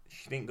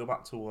she didn't go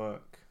back to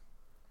work,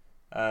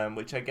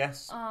 which I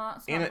guess. Oh,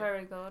 that's In not it-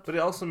 very good. But it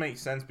also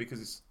makes sense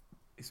because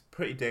it's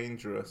pretty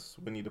dangerous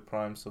when you're the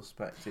prime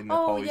suspect in the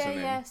Oh poisoning.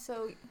 yeah.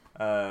 So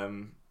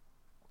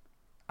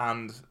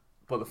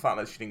But the fact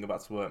that she didn't go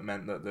back to work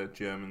meant that the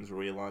Germans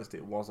realised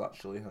it was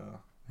actually her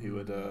who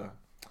had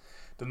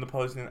done the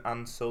poisoning,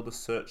 and so the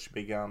search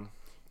began.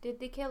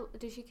 did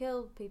she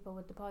kill people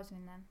with the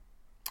poisoning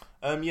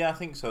then? Yeah, I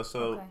think so.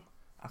 So Okay.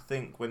 I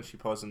think when she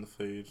poisoned the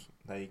food,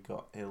 they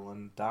got ill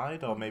and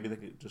died, or maybe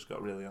they just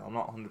got really ill. I'm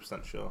not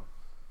 100% sure.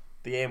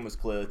 The aim was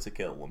clearly to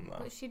kill them, though.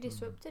 But she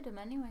disrupted them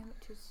anyway,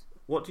 which is...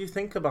 What do you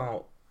think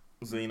about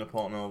Xena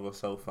Portnova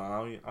so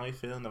far? How are you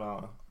feeling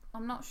about her?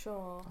 I'm not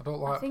sure. I don't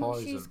like I think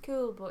poison. she's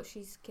cool, but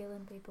she's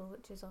killing people,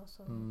 which is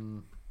also...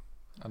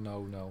 I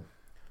know, no.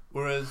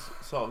 Whereas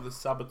sort of the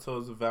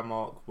saboteurs of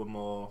Vemork were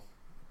more...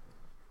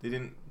 They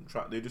didn't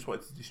try. They just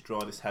wanted to destroy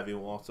this heavy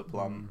water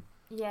plant.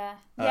 Yeah.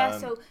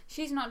 So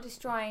she's not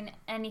destroying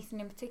anything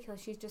in particular.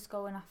 She's just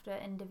going after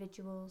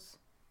individuals.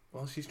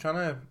 Well, she's trying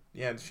to.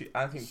 Yeah,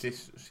 I think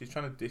she's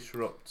trying to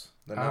disrupt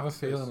the I have a Nazis.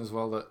 feeling as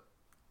well that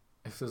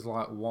if there's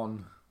like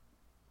one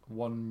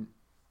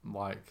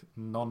like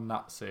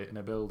non-Nazi in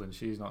a building,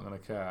 she's not going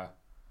to care.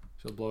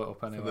 She'll blow it up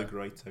for anyway. the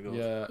greater good.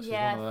 Yeah, she's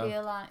Yeah, one of I them.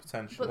 feel like...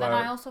 Potentially. But then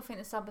I also think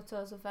the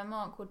saboteurs of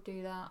Vemork would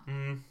do that.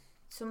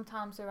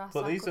 Sometimes there are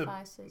But these are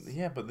sacrifices.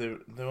 yeah, but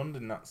they're under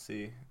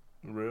Nazi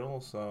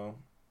rule, so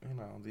you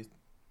know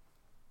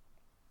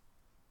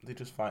they're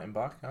just fighting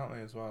back, aren't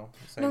they? As well. At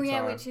the same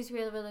time. Which is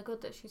really, really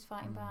good that she's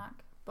fighting back.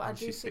 But And I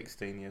do she's think,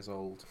 16 years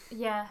old.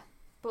 yeah,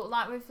 but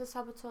like with the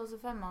saboteurs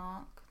of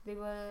Vemork, they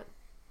were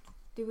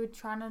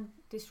trying to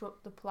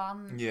disrupt the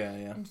plan. Yeah,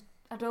 yeah. And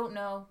I don't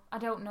know. You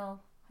don't know?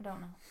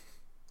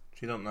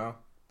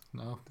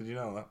 No, Did you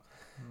know that?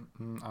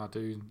 I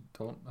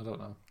don't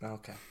know.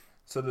 Okay.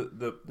 So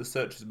the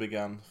searches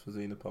began for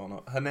Xena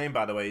Portnova. Her name,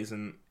 by the way, is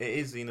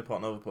Xena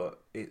Portnova,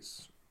 but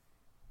it's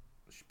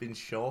been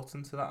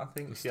shortened to that. I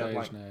think The she had stage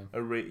like name.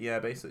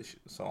 basically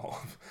sort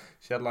of.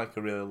 She had like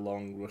a really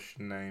long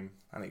Russian name,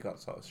 and it got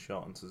sort of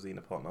shortened to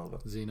Xena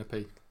Portnova. Xena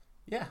P.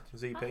 Yeah, I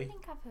ZP.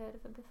 think I've heard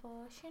of it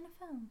before. Is she in a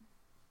film?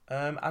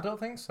 I don't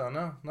think so.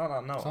 No, not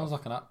that. No. Sounds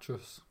like an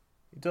actress.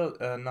 It does.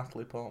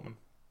 Natalie Portman.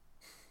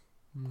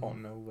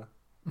 Portnova.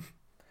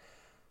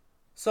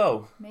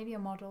 So Maybe a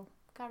model.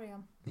 Carry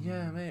on.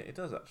 yeah, mate, it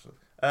does actually.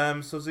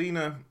 So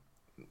Xena,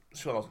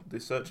 sure, they're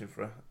searching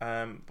for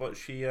her. But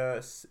she,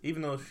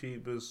 even though she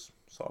was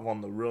sort of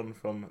on the run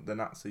from the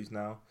Nazis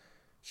now,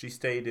 she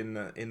stayed in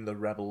the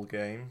rebel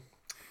game.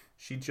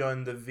 She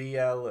joined the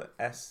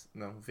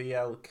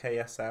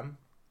VLKSM,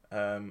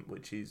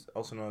 which is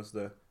also known as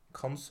the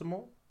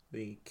Consumol,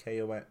 the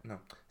CONSOMOL,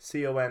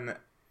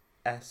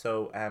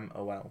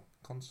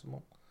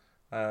 Consumol.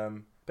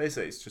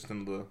 Basically, it's just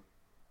another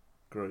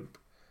group.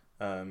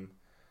 It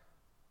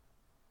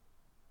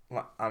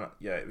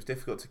was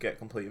difficult to get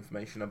complete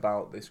information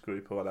about this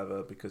group or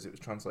whatever because it was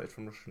translated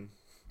from Russian.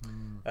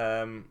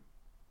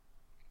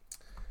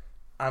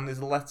 And there's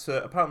a letter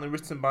apparently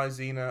written by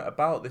Xena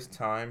about this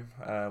time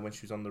when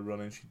she was on the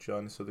run and she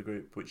joined this other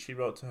group, which she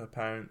wrote to her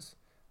parents.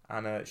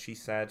 And she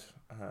said,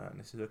 and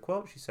this is a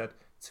quote, she said,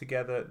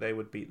 "Together they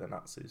would beat the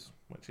Nazis,"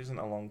 which isn't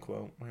a long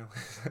quote, really.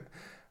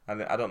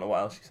 And I don't know what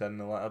else she said in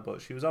the letter,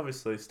 but she was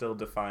obviously still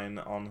defiant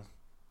on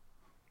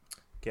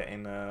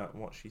getting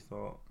what she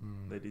thought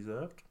they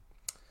deserved.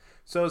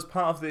 So as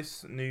part of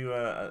this new,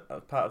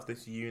 part of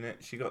this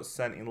unit, she got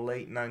sent in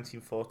late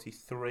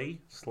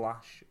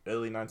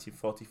 1943/early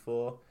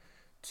 1944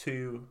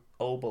 to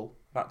Obel,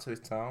 back to this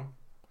town,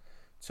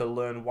 to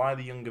learn why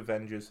the Young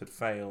Avengers had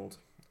failed.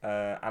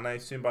 And I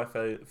assume by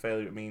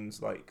failure it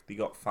means like they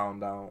got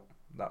found out,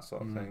 that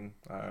sort of thing.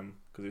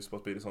 Because it's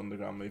supposed to be this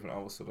underground movement,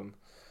 all of a sudden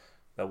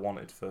they're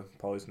wanted for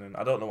poisoning.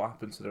 I don't know what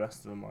happened to the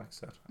rest of them, like I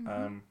said.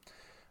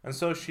 And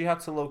so she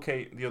had to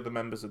locate the other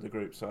members of the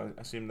group, so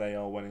I assume they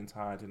all went into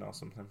hiding or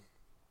something.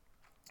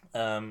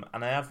 And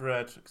I have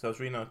read, because I was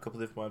reading on a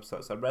couple of different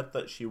websites, I read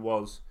that she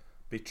was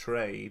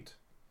betrayed,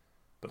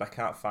 but I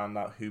can't find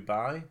out who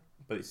by,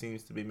 but it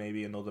seems to be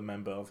maybe another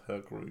member of her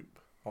group,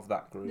 of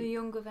that group. The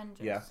Young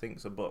Avengers. Yeah, I think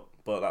so, but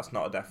that's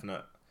not a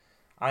definite.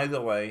 Either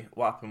way,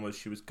 what happened was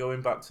she was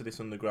going back to this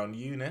underground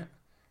unit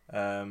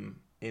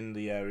in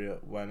the area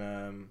when...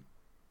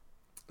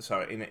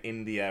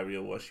 in the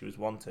area where she was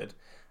wanted.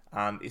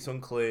 And it's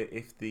unclear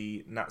if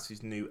the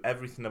Nazis knew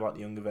everything about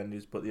the Young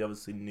Avengers, but they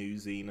obviously knew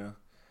Xena.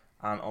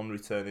 And on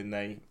returning,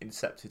 they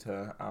intercepted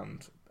her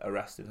and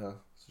arrested her.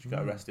 So she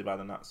got arrested by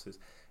the Nazis.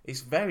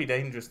 It's very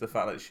dangerous, the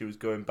fact that she was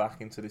going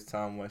back into this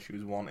town where she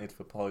was wanted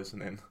for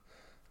poisoning,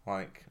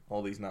 like,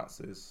 all these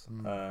Nazis.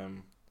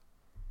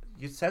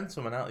 you'd send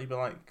someone out. You'd be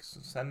like,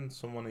 send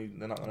someone who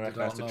they're not going to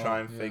recognise to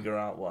try and figure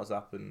out what has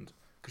happened.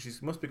 Because she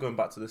must be going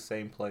back to the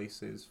same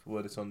places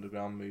where this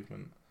underground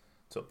movement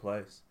took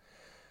place.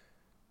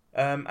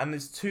 And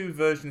there's two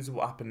versions of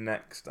what happened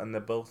next, and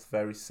they're both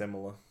very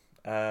similar.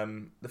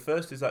 The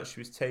first is that she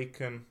was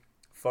taken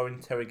for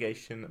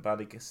interrogation by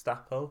the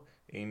Gestapo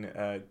in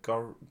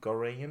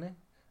Gorainy,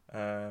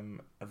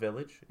 a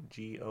village,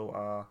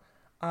 Goriany.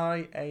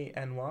 I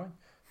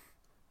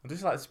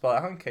just like to spell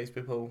it out in case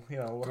people, look it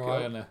up.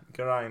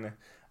 Gorainy,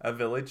 a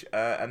village,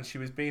 and she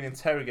was being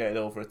interrogated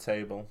over a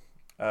table,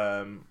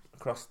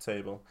 across the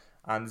table,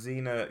 and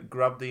Xena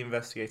grabbed the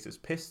investigator's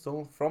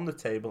pistol from the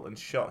table and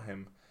shot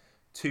him.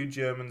 2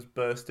 Germans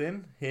burst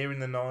in, hearing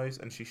the noise,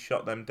 and she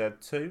shot them dead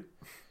too.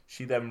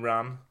 She then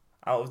ran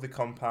out of the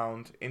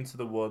compound into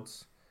the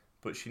woods,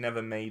 but she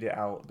never made it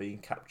out, being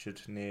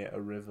captured near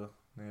a river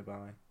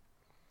nearby.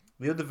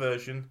 The other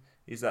version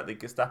is that the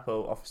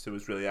Gestapo officer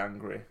was really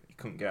angry. He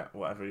couldn't get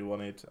whatever he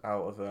wanted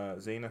out of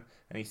Xena,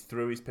 and he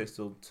threw his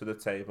pistol to the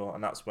table,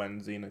 and that's when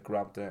Xena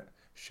grabbed it,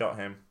 shot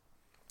him.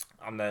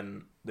 And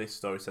then this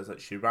story says that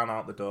she ran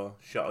out the door,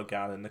 shot a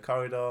guard in the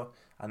corridor,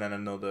 and then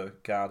another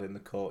guard in the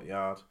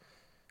courtyard.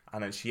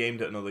 And then she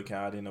aimed at another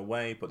guard in a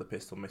way, but the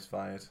pistol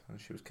misfired,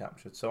 and she was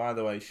captured. So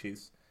either way,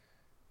 she's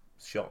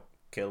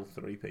killed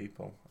 3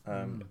 people,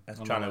 as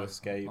trying to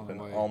escape,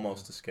 and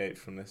almost escaped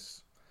from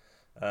this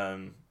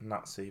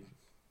Nazi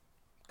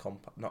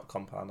not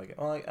compound again.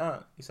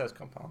 Well, he says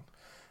compound,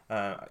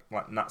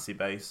 like Nazi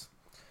base.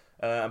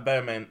 And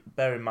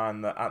bear in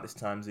mind that at this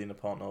time Xena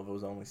Portnova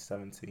was only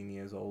 17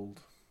 years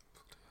old.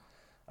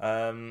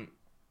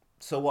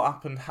 So what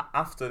happened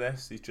after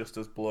this is just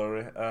as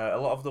blurry. A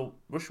lot of the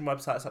Russian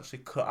websites actually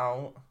cut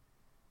out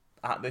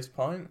at this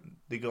point.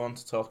 They go on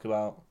to talk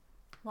about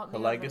her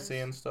legacy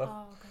and stuff.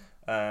 Oh,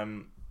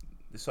 okay.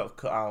 They sort of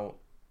cut out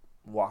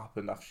what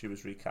happened after she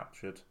was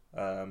recaptured.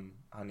 And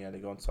yeah, they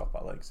go on to talk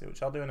about legacy,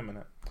 which I'll do in a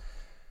minute.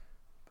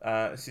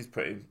 This is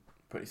pretty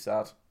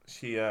sad.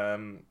 She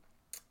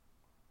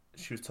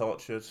was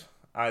tortured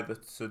either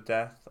to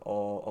death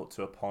or up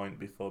to a point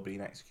before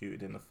being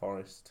executed in the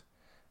forest.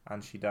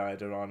 And she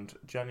died around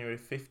January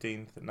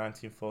 15th,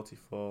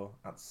 1944,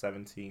 at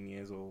 17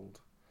 years old.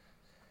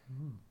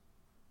 Mm.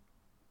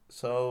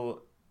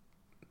 So,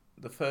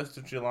 the 1st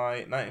of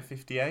July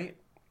 1958,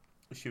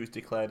 she was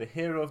declared a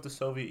hero of the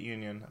Soviet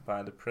Union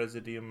by the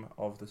Presidium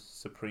of the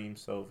Supreme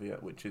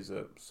Soviet, which is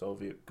a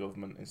Soviet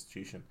government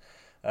institution.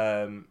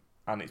 And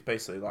it's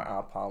basically like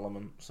our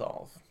parliament, sort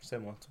of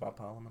similar to our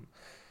parliament.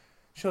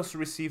 She also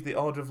received the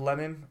Order of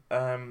Lenin,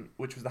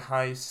 which was the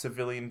highest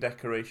civilian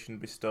decoration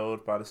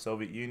bestowed by the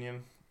Soviet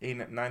Union. In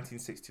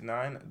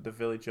 1969, the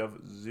village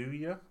of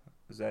Zuya,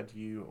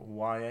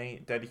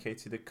 Zuya,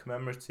 dedicated a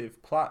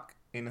commemorative plaque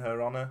in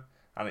her honour,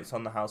 and it's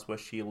on the house where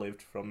she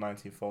lived from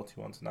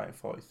 1941 to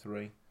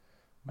 1943,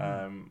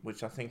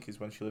 which I think is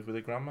when she lived with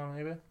her grandma,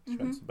 maybe? She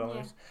went to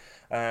Belarus.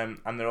 Yeah.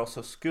 And there are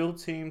also school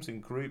teams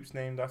and groups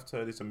named after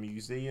her. There's a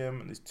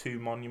museum, and there's 2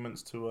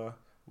 monuments to her.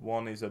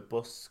 One is a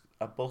bust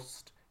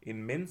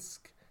in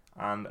Minsk,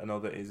 and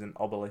another is an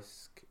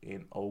obelisk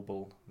in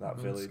Obel, that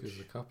village. Minsk is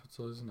the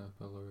capital, isn't it,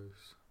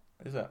 Belarus?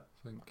 Is it? I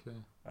think,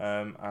 yeah.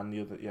 And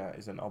the other,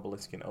 is an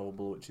obelisk in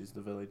Obel, which is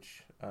the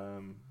village.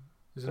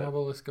 Is an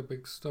obelisk a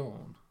big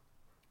stone?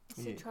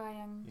 It's a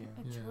triangle,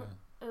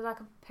 yeah.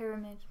 Like a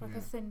pyramid, like a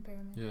thin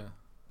pyramid. Yeah.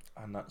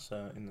 And that's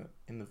in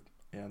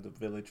the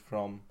village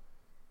from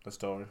the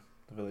story,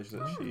 the village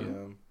that she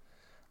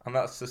and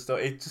that's the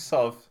story. It just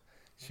sort of,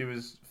 she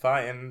was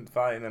fighting,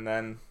 and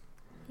then.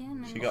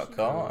 Yeah, she got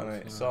caught, and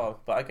it sort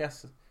of. But I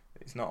guess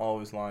it's not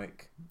always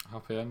like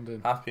happy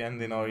ending,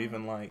 or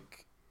even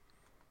like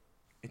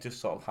it just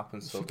sort of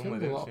happens suddenly. She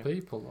killed a lot of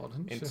people, though,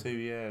 didn't she? In 2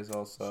 years,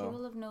 also. She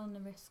will have known the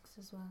risks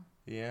as well.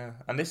 Yeah,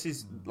 and this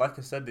is like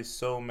I said. There's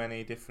so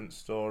many different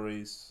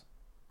stories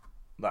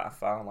that I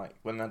found. Like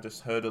when I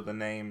just heard other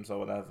names or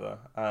whatever,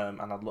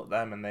 and I'd look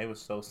them, and they were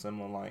so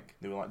similar. Like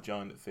they were like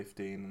joined at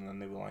 15, and then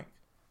they were like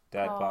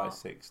dead by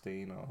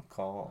 16 or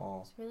caught.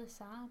 Or it's really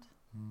sad.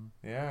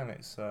 Yeah, and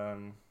it's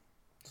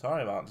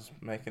sorry about just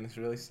making this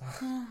really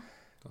sad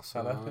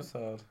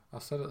episode. I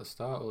said at the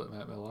start, will it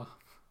make me laugh?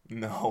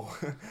 No.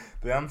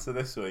 The answer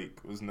this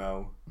week was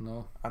no.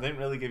 No. I didn't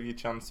really give you a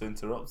chance to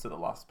interrupt at the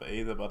last bit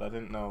either, but I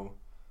didn't know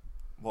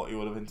what you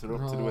would have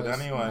interrupted with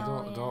anyway.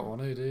 I don't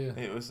want to, do you?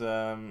 It was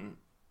I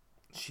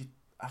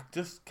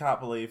just can't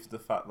believe the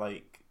fact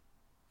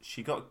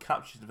she got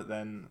captured, but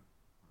then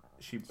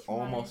she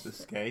almost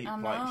escaped.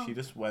 Like she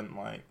just went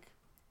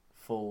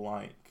full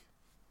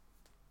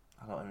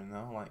I don't even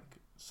know,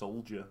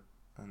 soldier.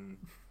 And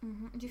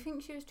do you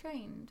think she was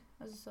trained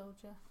as a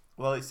soldier?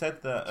 Well, it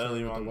said that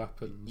earlier on. The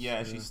weapons.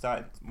 Yeah, she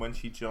started when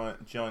she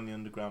joined the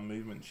underground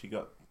movement. She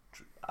got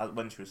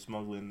when she was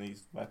smuggling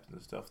these weapons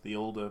and stuff. The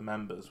older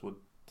members would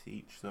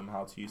teach them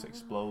how to use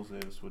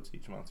explosives. Would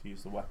teach them how to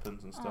use the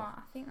weapons and stuff.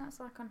 I think that's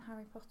like on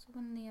Harry Potter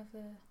when they have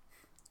the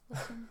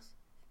lessons.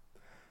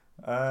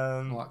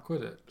 Like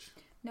Quidditch.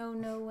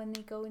 no when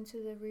they go into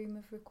the room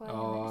of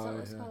requirement. Is that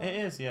what it's yeah. called? It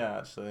is, yeah,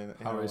 actually. in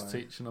a Harry's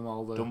way. teaching them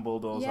all the.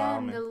 Dumbledore's Yeah,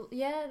 army.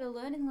 they're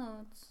learning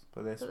loads.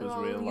 But this But was they're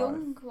all real life.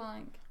 young,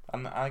 like.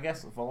 And I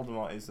guess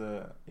Voldemort is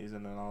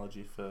an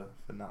analogy for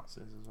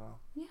Nazis as well.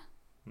 Yeah.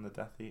 And the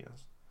Death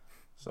Eaters.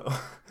 So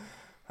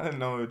I didn't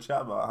know we would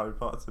chat about Harry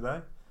Potter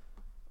today.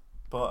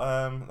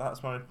 But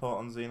that's my report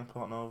on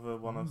Xenoport Nova,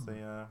 one of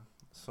the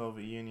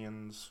Soviet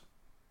Union's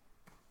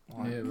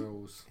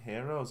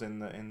heroes in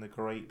the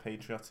Great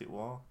Patriotic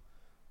War.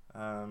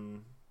 I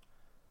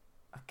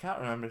can't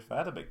remember if I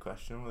had a big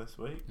question this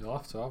week. You'll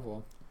have to have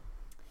one.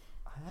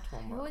 I had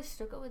one. I but always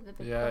struggle with the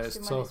big Yeah,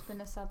 question it's when tough. it's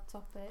been a sad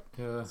topic.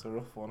 Yeah. It's a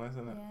rough one,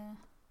 isn't it? Yeah.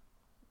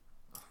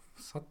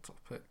 Sad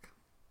topic.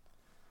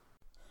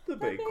 The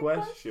big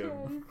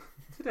question.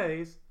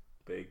 Today's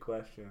big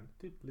question.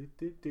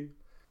 Do-do-do-do.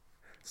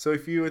 So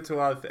if you were to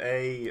have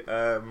a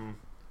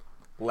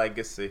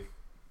legacy,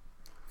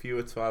 if you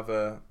were to have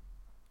a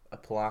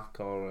plaque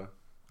or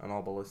an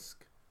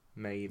obelisk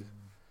made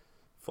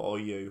for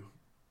you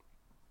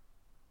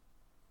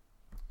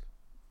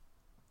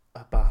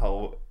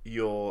about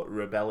your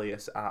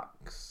rebellious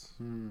acts,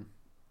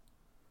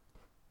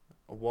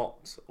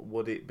 what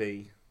would it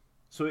be?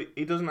 So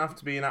it doesn't have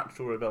to be an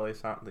actual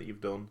rebellious act that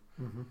you've done,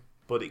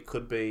 but it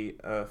could be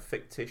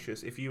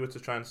fictitious. If you were to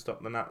try and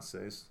stop the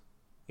Nazis,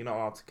 you're not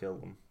allowed to kill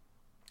them.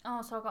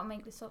 Oh, so I've got to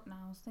make this up now.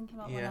 I was thinking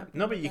about when Yeah, I'd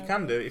no, be but you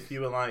can do rebellious. if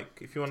you were like,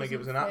 if you want to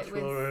give us an Doesn't fit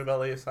actual with-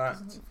 rebellious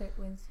act Doesn't fit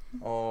with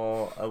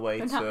or a way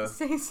the to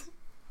Nazis.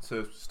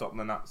 stop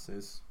the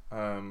Nazis.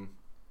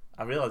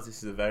 I realise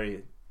this is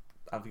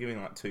I've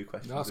given like two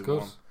questions. That's in good.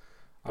 one.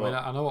 I mean,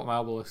 I know what my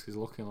obelisk is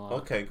looking like.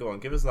 Okay, go on,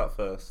 give us that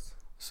first.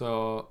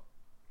 So,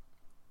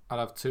 I'd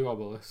have two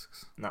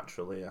obelisks.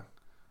 Naturally, yeah.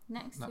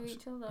 Next to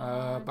each other.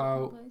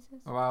 about- different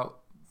places? About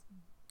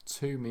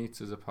 2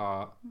 meters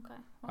apart. Okay.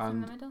 What's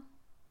in the and- middle?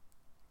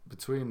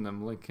 Between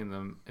them, linking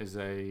them, is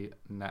a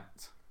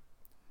net.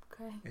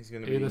 Okay. He's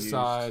going to be Either used.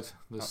 side,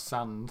 there's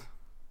sand,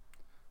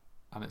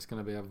 and it's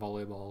going to be a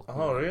volleyball. Oh,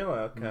 court. really?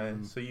 Okay.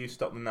 Mm. So you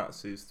stop the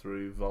Nazis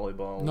through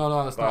volleyball?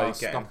 No, that's by not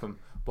getting- stop them.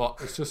 But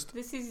it's just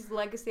This is his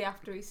legacy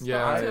after he stopped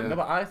Yeah, him. No,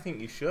 but I think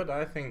you should.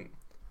 I think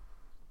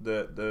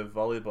the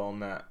volleyball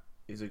net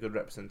is a good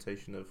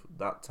representation of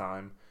that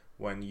time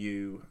when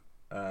you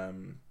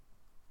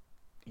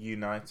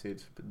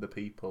united the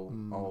people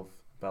of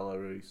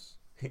Belarus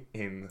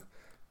in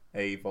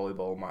a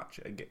volleyball match.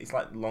 It's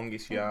like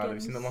longest yard. Have you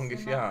seen the Against the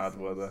longest yard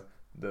where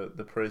Nazis.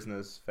 the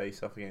prisoners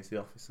face off against the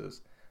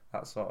officers?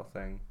 That sort of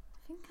thing.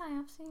 I think I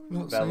have seen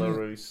Not that. seen it.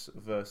 Belarus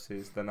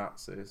versus the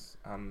Nazis,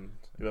 and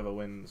whoever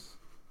wins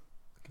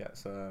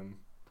gets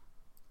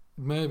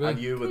maybe. and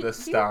you were Do the you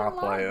star even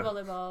like player.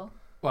 volleyball?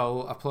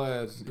 Well, I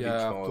played. Beach I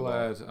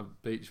volleyball. played a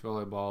beach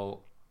volleyball,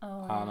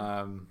 Oh,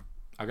 and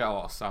I get a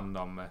lot of sand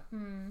on me,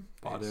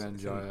 but I do It's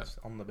enjoy it. it's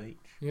on the beach.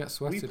 You get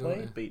sweaty, We don't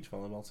played you? beach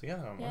volleyball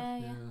together, haven't yeah,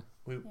 we? yeah.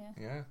 We, Yeah.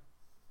 yeah.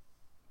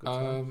 Good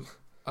times.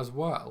 As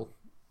well,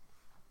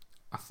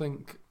 I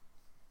think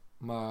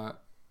the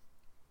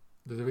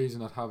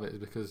reason I'd have it is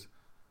because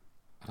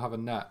I'd have a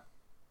net,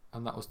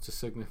 and that was to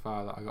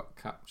signify that I got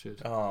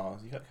captured. Oh,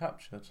 you got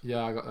captured.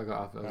 Yeah, I got. It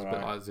was a bit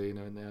Alright. like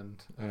Xena in the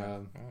end.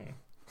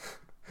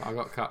 But I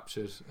got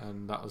captured,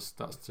 and that's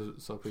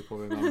so people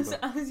remember.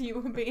 As you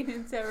were being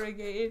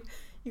interrogated,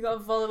 you got a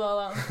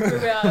volleyball out and threw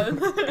it at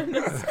him and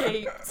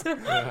escaped.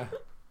 yeah.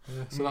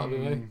 So that'll be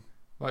me.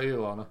 What about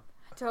you, Lorna?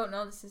 I don't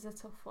know, this is a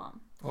tough one.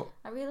 Oh.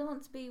 I really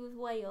want to be with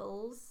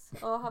Wales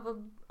or have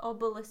an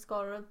obelisk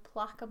or a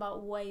plaque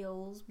about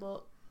Wales,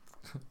 but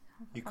You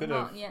I've could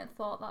not have. yet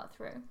thought that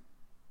through.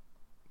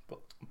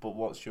 But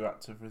what's your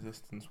act of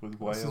resistance with This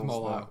Wales? is more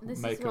though? like This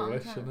is make what a I'm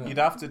wish, trying- isn't it? You'd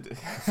have to do.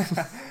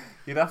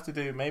 You'd have to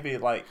do maybe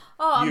like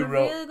Oh, I'm You a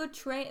wrote- really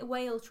good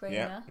whale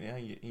trainer. yeah.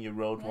 You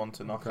rode Yeah. one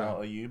to knock Okay.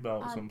 out a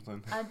U-boat or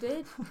something. I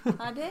did.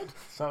 I did.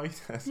 So he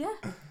says. Yeah.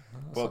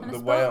 But And I the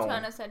spoke whale. to her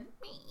and I said,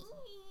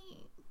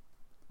 "Mee,"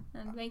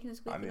 and making the I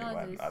squeaky knew when,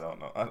 noises. I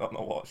don't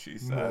know what she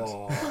said.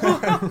 More.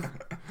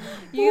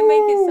 You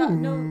make it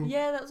sound no,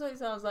 yeah, that's what it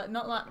sounds like.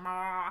 Not like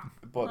 "Mah."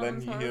 But That then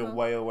was you hear horrible.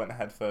 whale went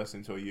head first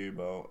into a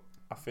U-boat.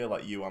 I feel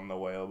like you and the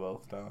whale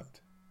both died.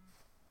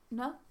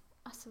 No,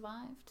 I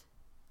survived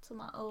till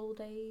my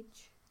old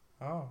age.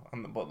 Oh,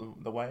 but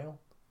the whale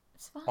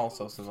Survived.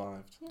 also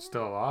survived. Yeah.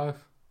 Still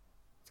alive.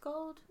 It's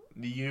called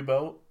The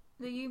U-boat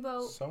the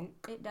U-boat. sunk.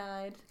 It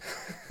died.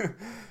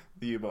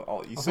 The U-boat.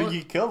 Oh, I so thought-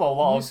 you killed a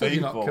lot You of said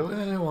you're not people. killing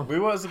anyone. We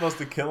weren't supposed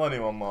to kill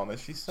anyone, Lorna.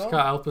 She's so. She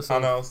can't help I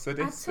herself. know, I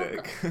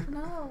sadistic. took,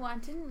 no, I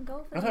didn't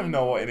go for. I the don't even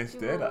know what Innes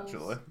individuals. did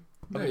actually.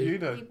 What Yeah, did you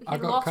do? He I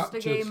got lost captured.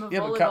 a game of Yeah,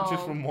 volleyball but captured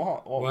from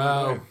what? What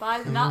Well, were you doing?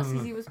 by the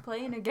Nazis he was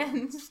playing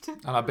against.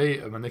 And I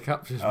beat them, and they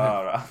captured me.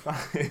 Oh, right.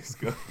 That is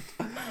good.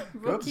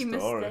 Rookie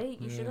story.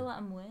 mistake. You should Yeah. have let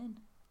him win.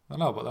 I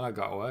know, but then I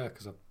got away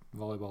because I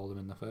volleyballed him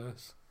in the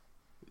face.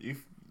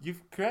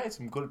 You've created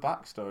some good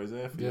backstories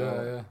here for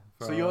Yeah, you. yeah.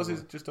 So yours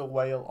is just a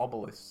whale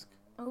obelisk.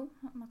 Oh,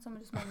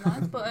 someone just made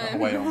noise, but Not a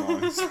whale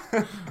noise.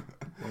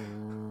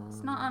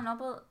 it's not an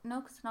obelisk.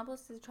 No, because an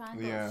obelisk is a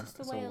triangle. Yeah, it's just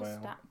it's a a whale whale.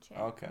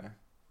 statue. Okay.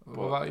 What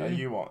But about are you?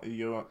 you what?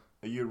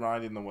 Are you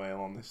riding the whale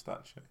on this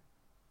statue?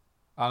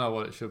 I know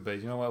what it should be.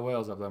 You know where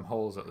whales have them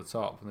holes at the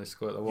top and they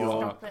squirt the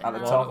water Stop it at the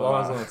now. top of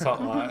Ours that. on the top,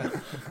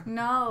 like.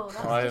 No,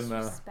 Why that's in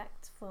there?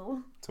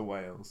 disrespectful. To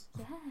whales.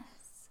 Yes.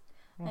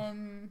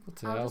 What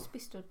the I'll hell? just be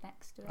stood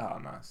next to it. Oh,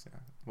 nice, yeah.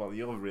 Well,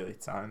 you're really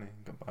tiny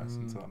in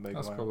comparison to that big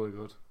That's whale. probably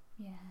good.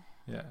 Yeah.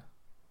 Yeah.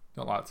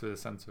 Don't like to be the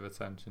centre of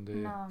attention, do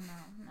you? No.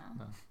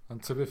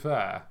 And to be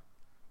fair,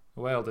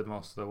 the whale did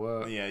most of the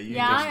work. Yeah, you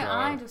Yeah, just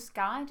I just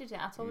guided it.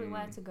 I told it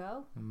where Mm. to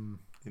go.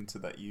 into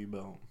that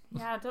U-boat.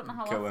 Yeah, I don't know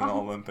how Killing I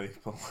all found them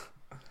people.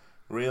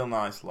 Real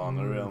nice,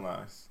 Lorna, real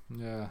nice.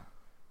 Yeah.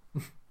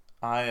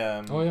 I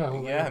Oh, yeah,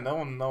 well, yeah. yeah. No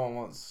one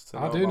wants to.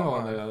 I do know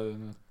about what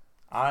mine. they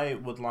I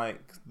would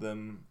like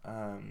them.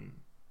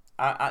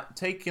 I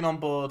taking on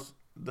board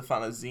the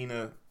fact that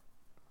Xena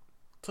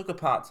took a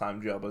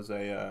part-time job as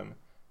a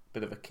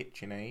bit of a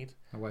kitchen aid.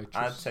 A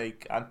waitress.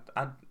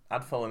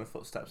 I'd follow in the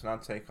footsteps and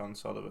I'd take on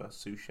sort of a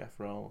sous chef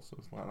role,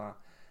 something like that.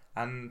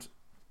 And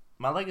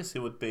my legacy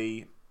would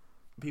be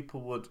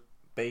people would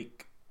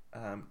bake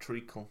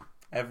treacle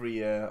every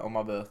year on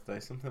my birthday,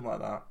 something like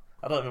that.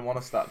 I don't even want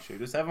a statue.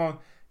 Just everyone,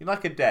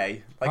 like a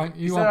day. Like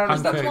You instead want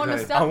of having a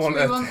pancake statue, day. I I want want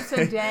a once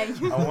a day.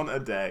 I want a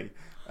day.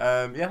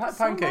 Yeah, like So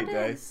pancake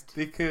modest.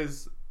 day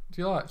because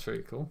Do you like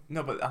treacle?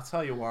 no, but I'll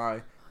tell you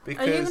why.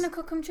 Because Are you going to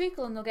cook them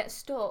treacle and they'll get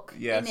stuck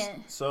yes,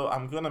 in it? so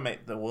I'm gonna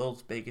make the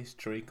world's biggest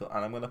treacle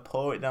and I'm gonna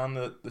pour it down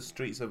the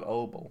streets of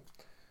Obel.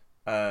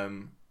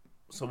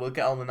 So we'll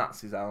get all the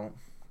Nazis out.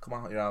 Come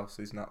out your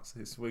houses,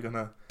 Nazis. We've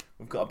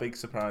got a big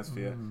surprise for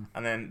you.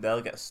 And then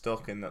they'll get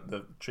stuck in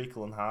the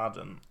treacle and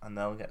harden, and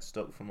they'll get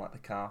stuck from like the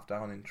calf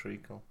down in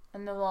treacle.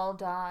 And they'll all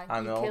die.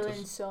 And You're they'll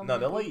killing just, so no, many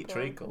they'll eat people.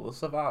 treacle. They'll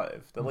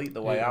survive. They'll eat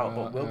the way Yeah, out,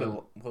 but we'll yeah.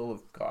 we'll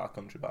have got our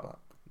country back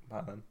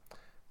then.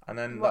 And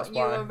then What, that's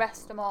you why.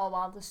 arrest them all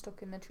while they're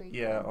stuck in the treacle?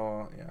 Yeah,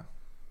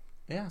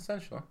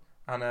 essentially.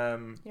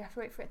 And You have to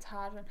wait for it to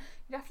harden.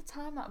 You have to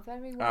time that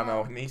very well. I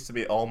know it needs to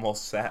be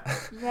almost set.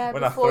 Yeah,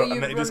 when I before throw, you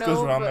and then run it just goes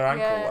around over, their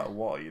ankle. yeah. Like,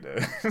 what are you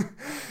doing?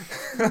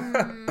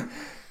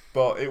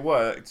 But it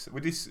worked.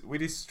 We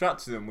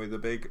distracted them with a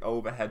big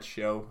overhead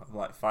show of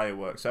like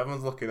fireworks. So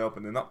everyone's looking up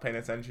and they're not paying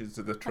attention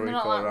to the And treacle they're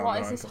not like, around what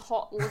their is this ankle.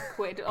 hot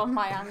liquid on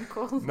my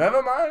ankle?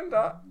 Never mind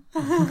that.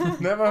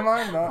 Never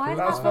mind that. Why is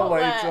That's my for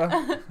foot later.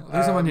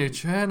 These are my new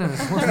trainers.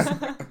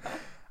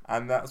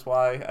 And that's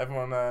why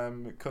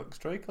everyone cooks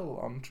treacle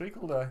on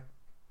Treacle Day.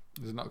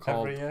 Is it not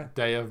called Every year.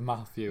 Day of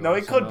Matthew? No, or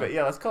it could something? be.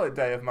 Yeah, let's call it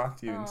Day of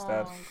Matthew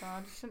instead. Oh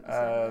god, you shouldn't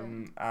have said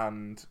it.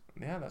 And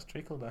yeah, that's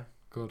Treacle Day.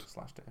 Good. / Day of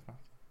Matthew.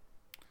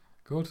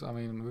 Good. I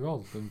mean, we've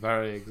all been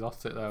very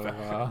exotic there with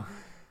our...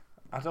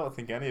 I don't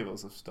think any of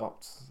us have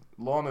stopped.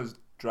 Lorna's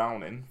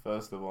drowning,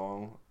 first of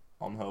all,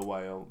 on her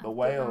whale. The I've given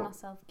whale,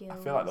 myself I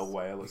feel like the gills.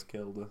 whale has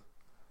killed her.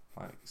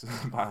 Like,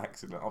 by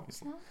accident,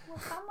 obviously. No, we're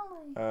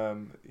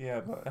family.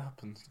 Yeah, but it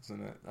happens,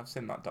 doesn't it? I've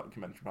seen that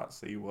documentary about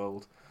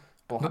SeaWorld.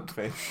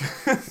 Blackfish.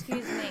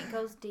 Excuse me, it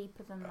goes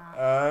deeper than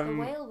that. The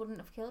whale wouldn't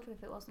have killed her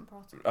if it wasn't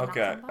protected.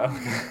 Okay,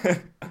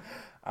 okay.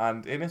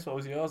 And Ines, what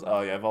was yours? Oh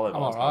yeah, volleyball.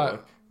 I'm alright.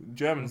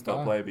 Germans don't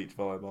Fine. play beach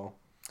volleyball.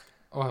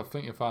 Oh, I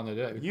think you finally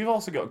do. You've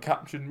also got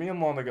captured. Me and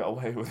Lorna got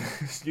away with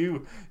this.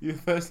 You the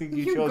first thing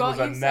you You chose got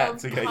was a net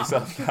yourself to get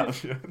yourself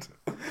captured.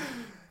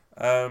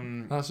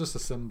 That's just a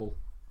symbol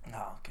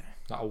Oh, okay.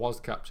 that I was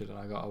captured and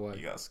I got away.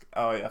 You got.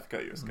 Oh yeah, I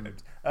forgot you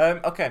escaped.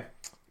 Okay,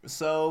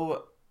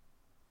 so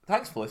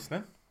thanks for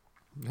listening.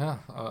 Yeah.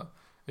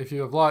 If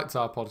you have liked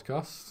our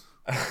podcast,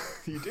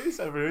 You do this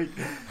every week.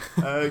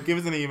 Give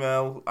us an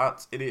email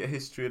at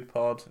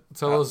idiothistorypod.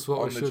 Tell us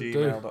what we should do.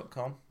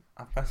 gmail.com.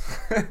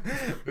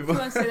 You want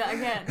to say that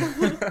again?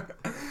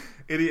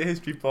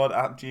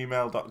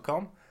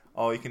 idiothistorypod@gmail.com,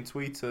 or you can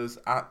tweet us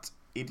at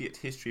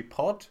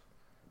idiothistorypod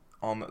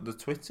on the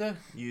Twitter.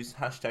 Use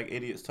hashtag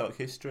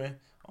idiotstalkhistory,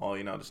 or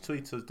just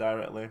tweet us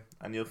directly,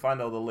 and you'll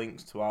find all the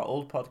links to our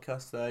old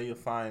podcasts there. You'll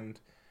find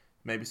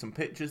maybe some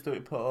pictures that we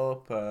put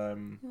up,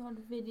 You want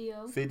a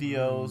video?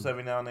 videos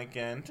every now and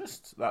again,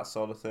 just that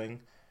sort of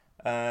thing.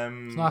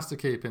 it's nice to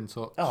keep in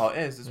touch. Oh, it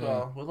is as Yeah.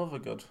 well. We love a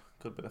good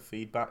bit of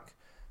feedback.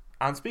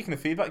 And speaking of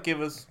feedback, give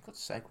us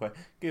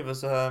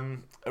a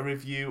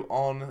review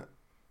on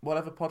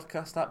whatever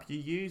podcast app you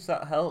use.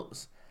 That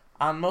helps.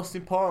 And most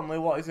importantly,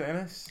 what is it,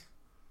 Ines?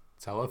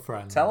 Tell a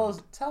friend. Tell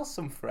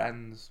some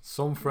friends,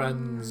 Some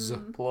friends.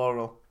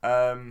 plural.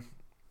 And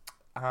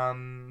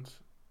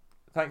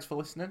thanks for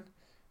listening.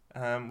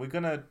 We're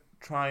gonna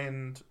try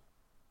and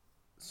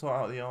sort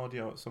out the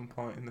audio at some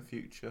point in the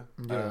future.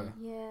 Yeah.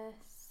 Yes.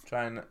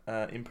 Try and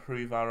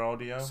improve our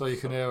audio. So you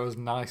can hear us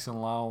nice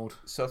and loud.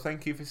 So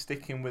thank you for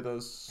sticking with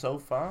us so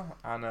far,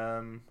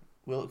 and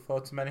we look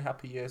forward to many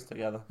happy years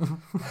together.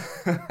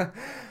 That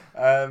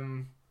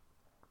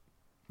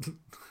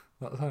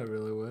sounded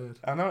really weird.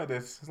 I know it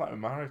is. It's like we're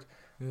married.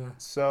 Yeah.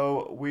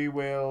 So we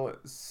will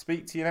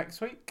speak to you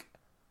next week.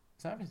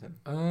 Is that everything?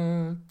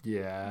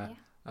 Yeah.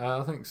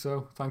 I think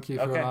so. Thank you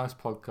for Okay. a nice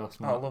podcast,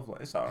 mate. Oh, lovely.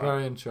 It's all right.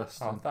 Very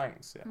interesting. Oh,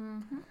 thanks. Yeah.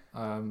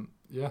 Mm-hmm.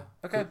 Yeah.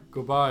 Okay.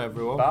 Goodbye,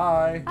 everyone.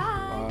 Bye.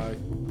 Bye.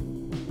 Bye.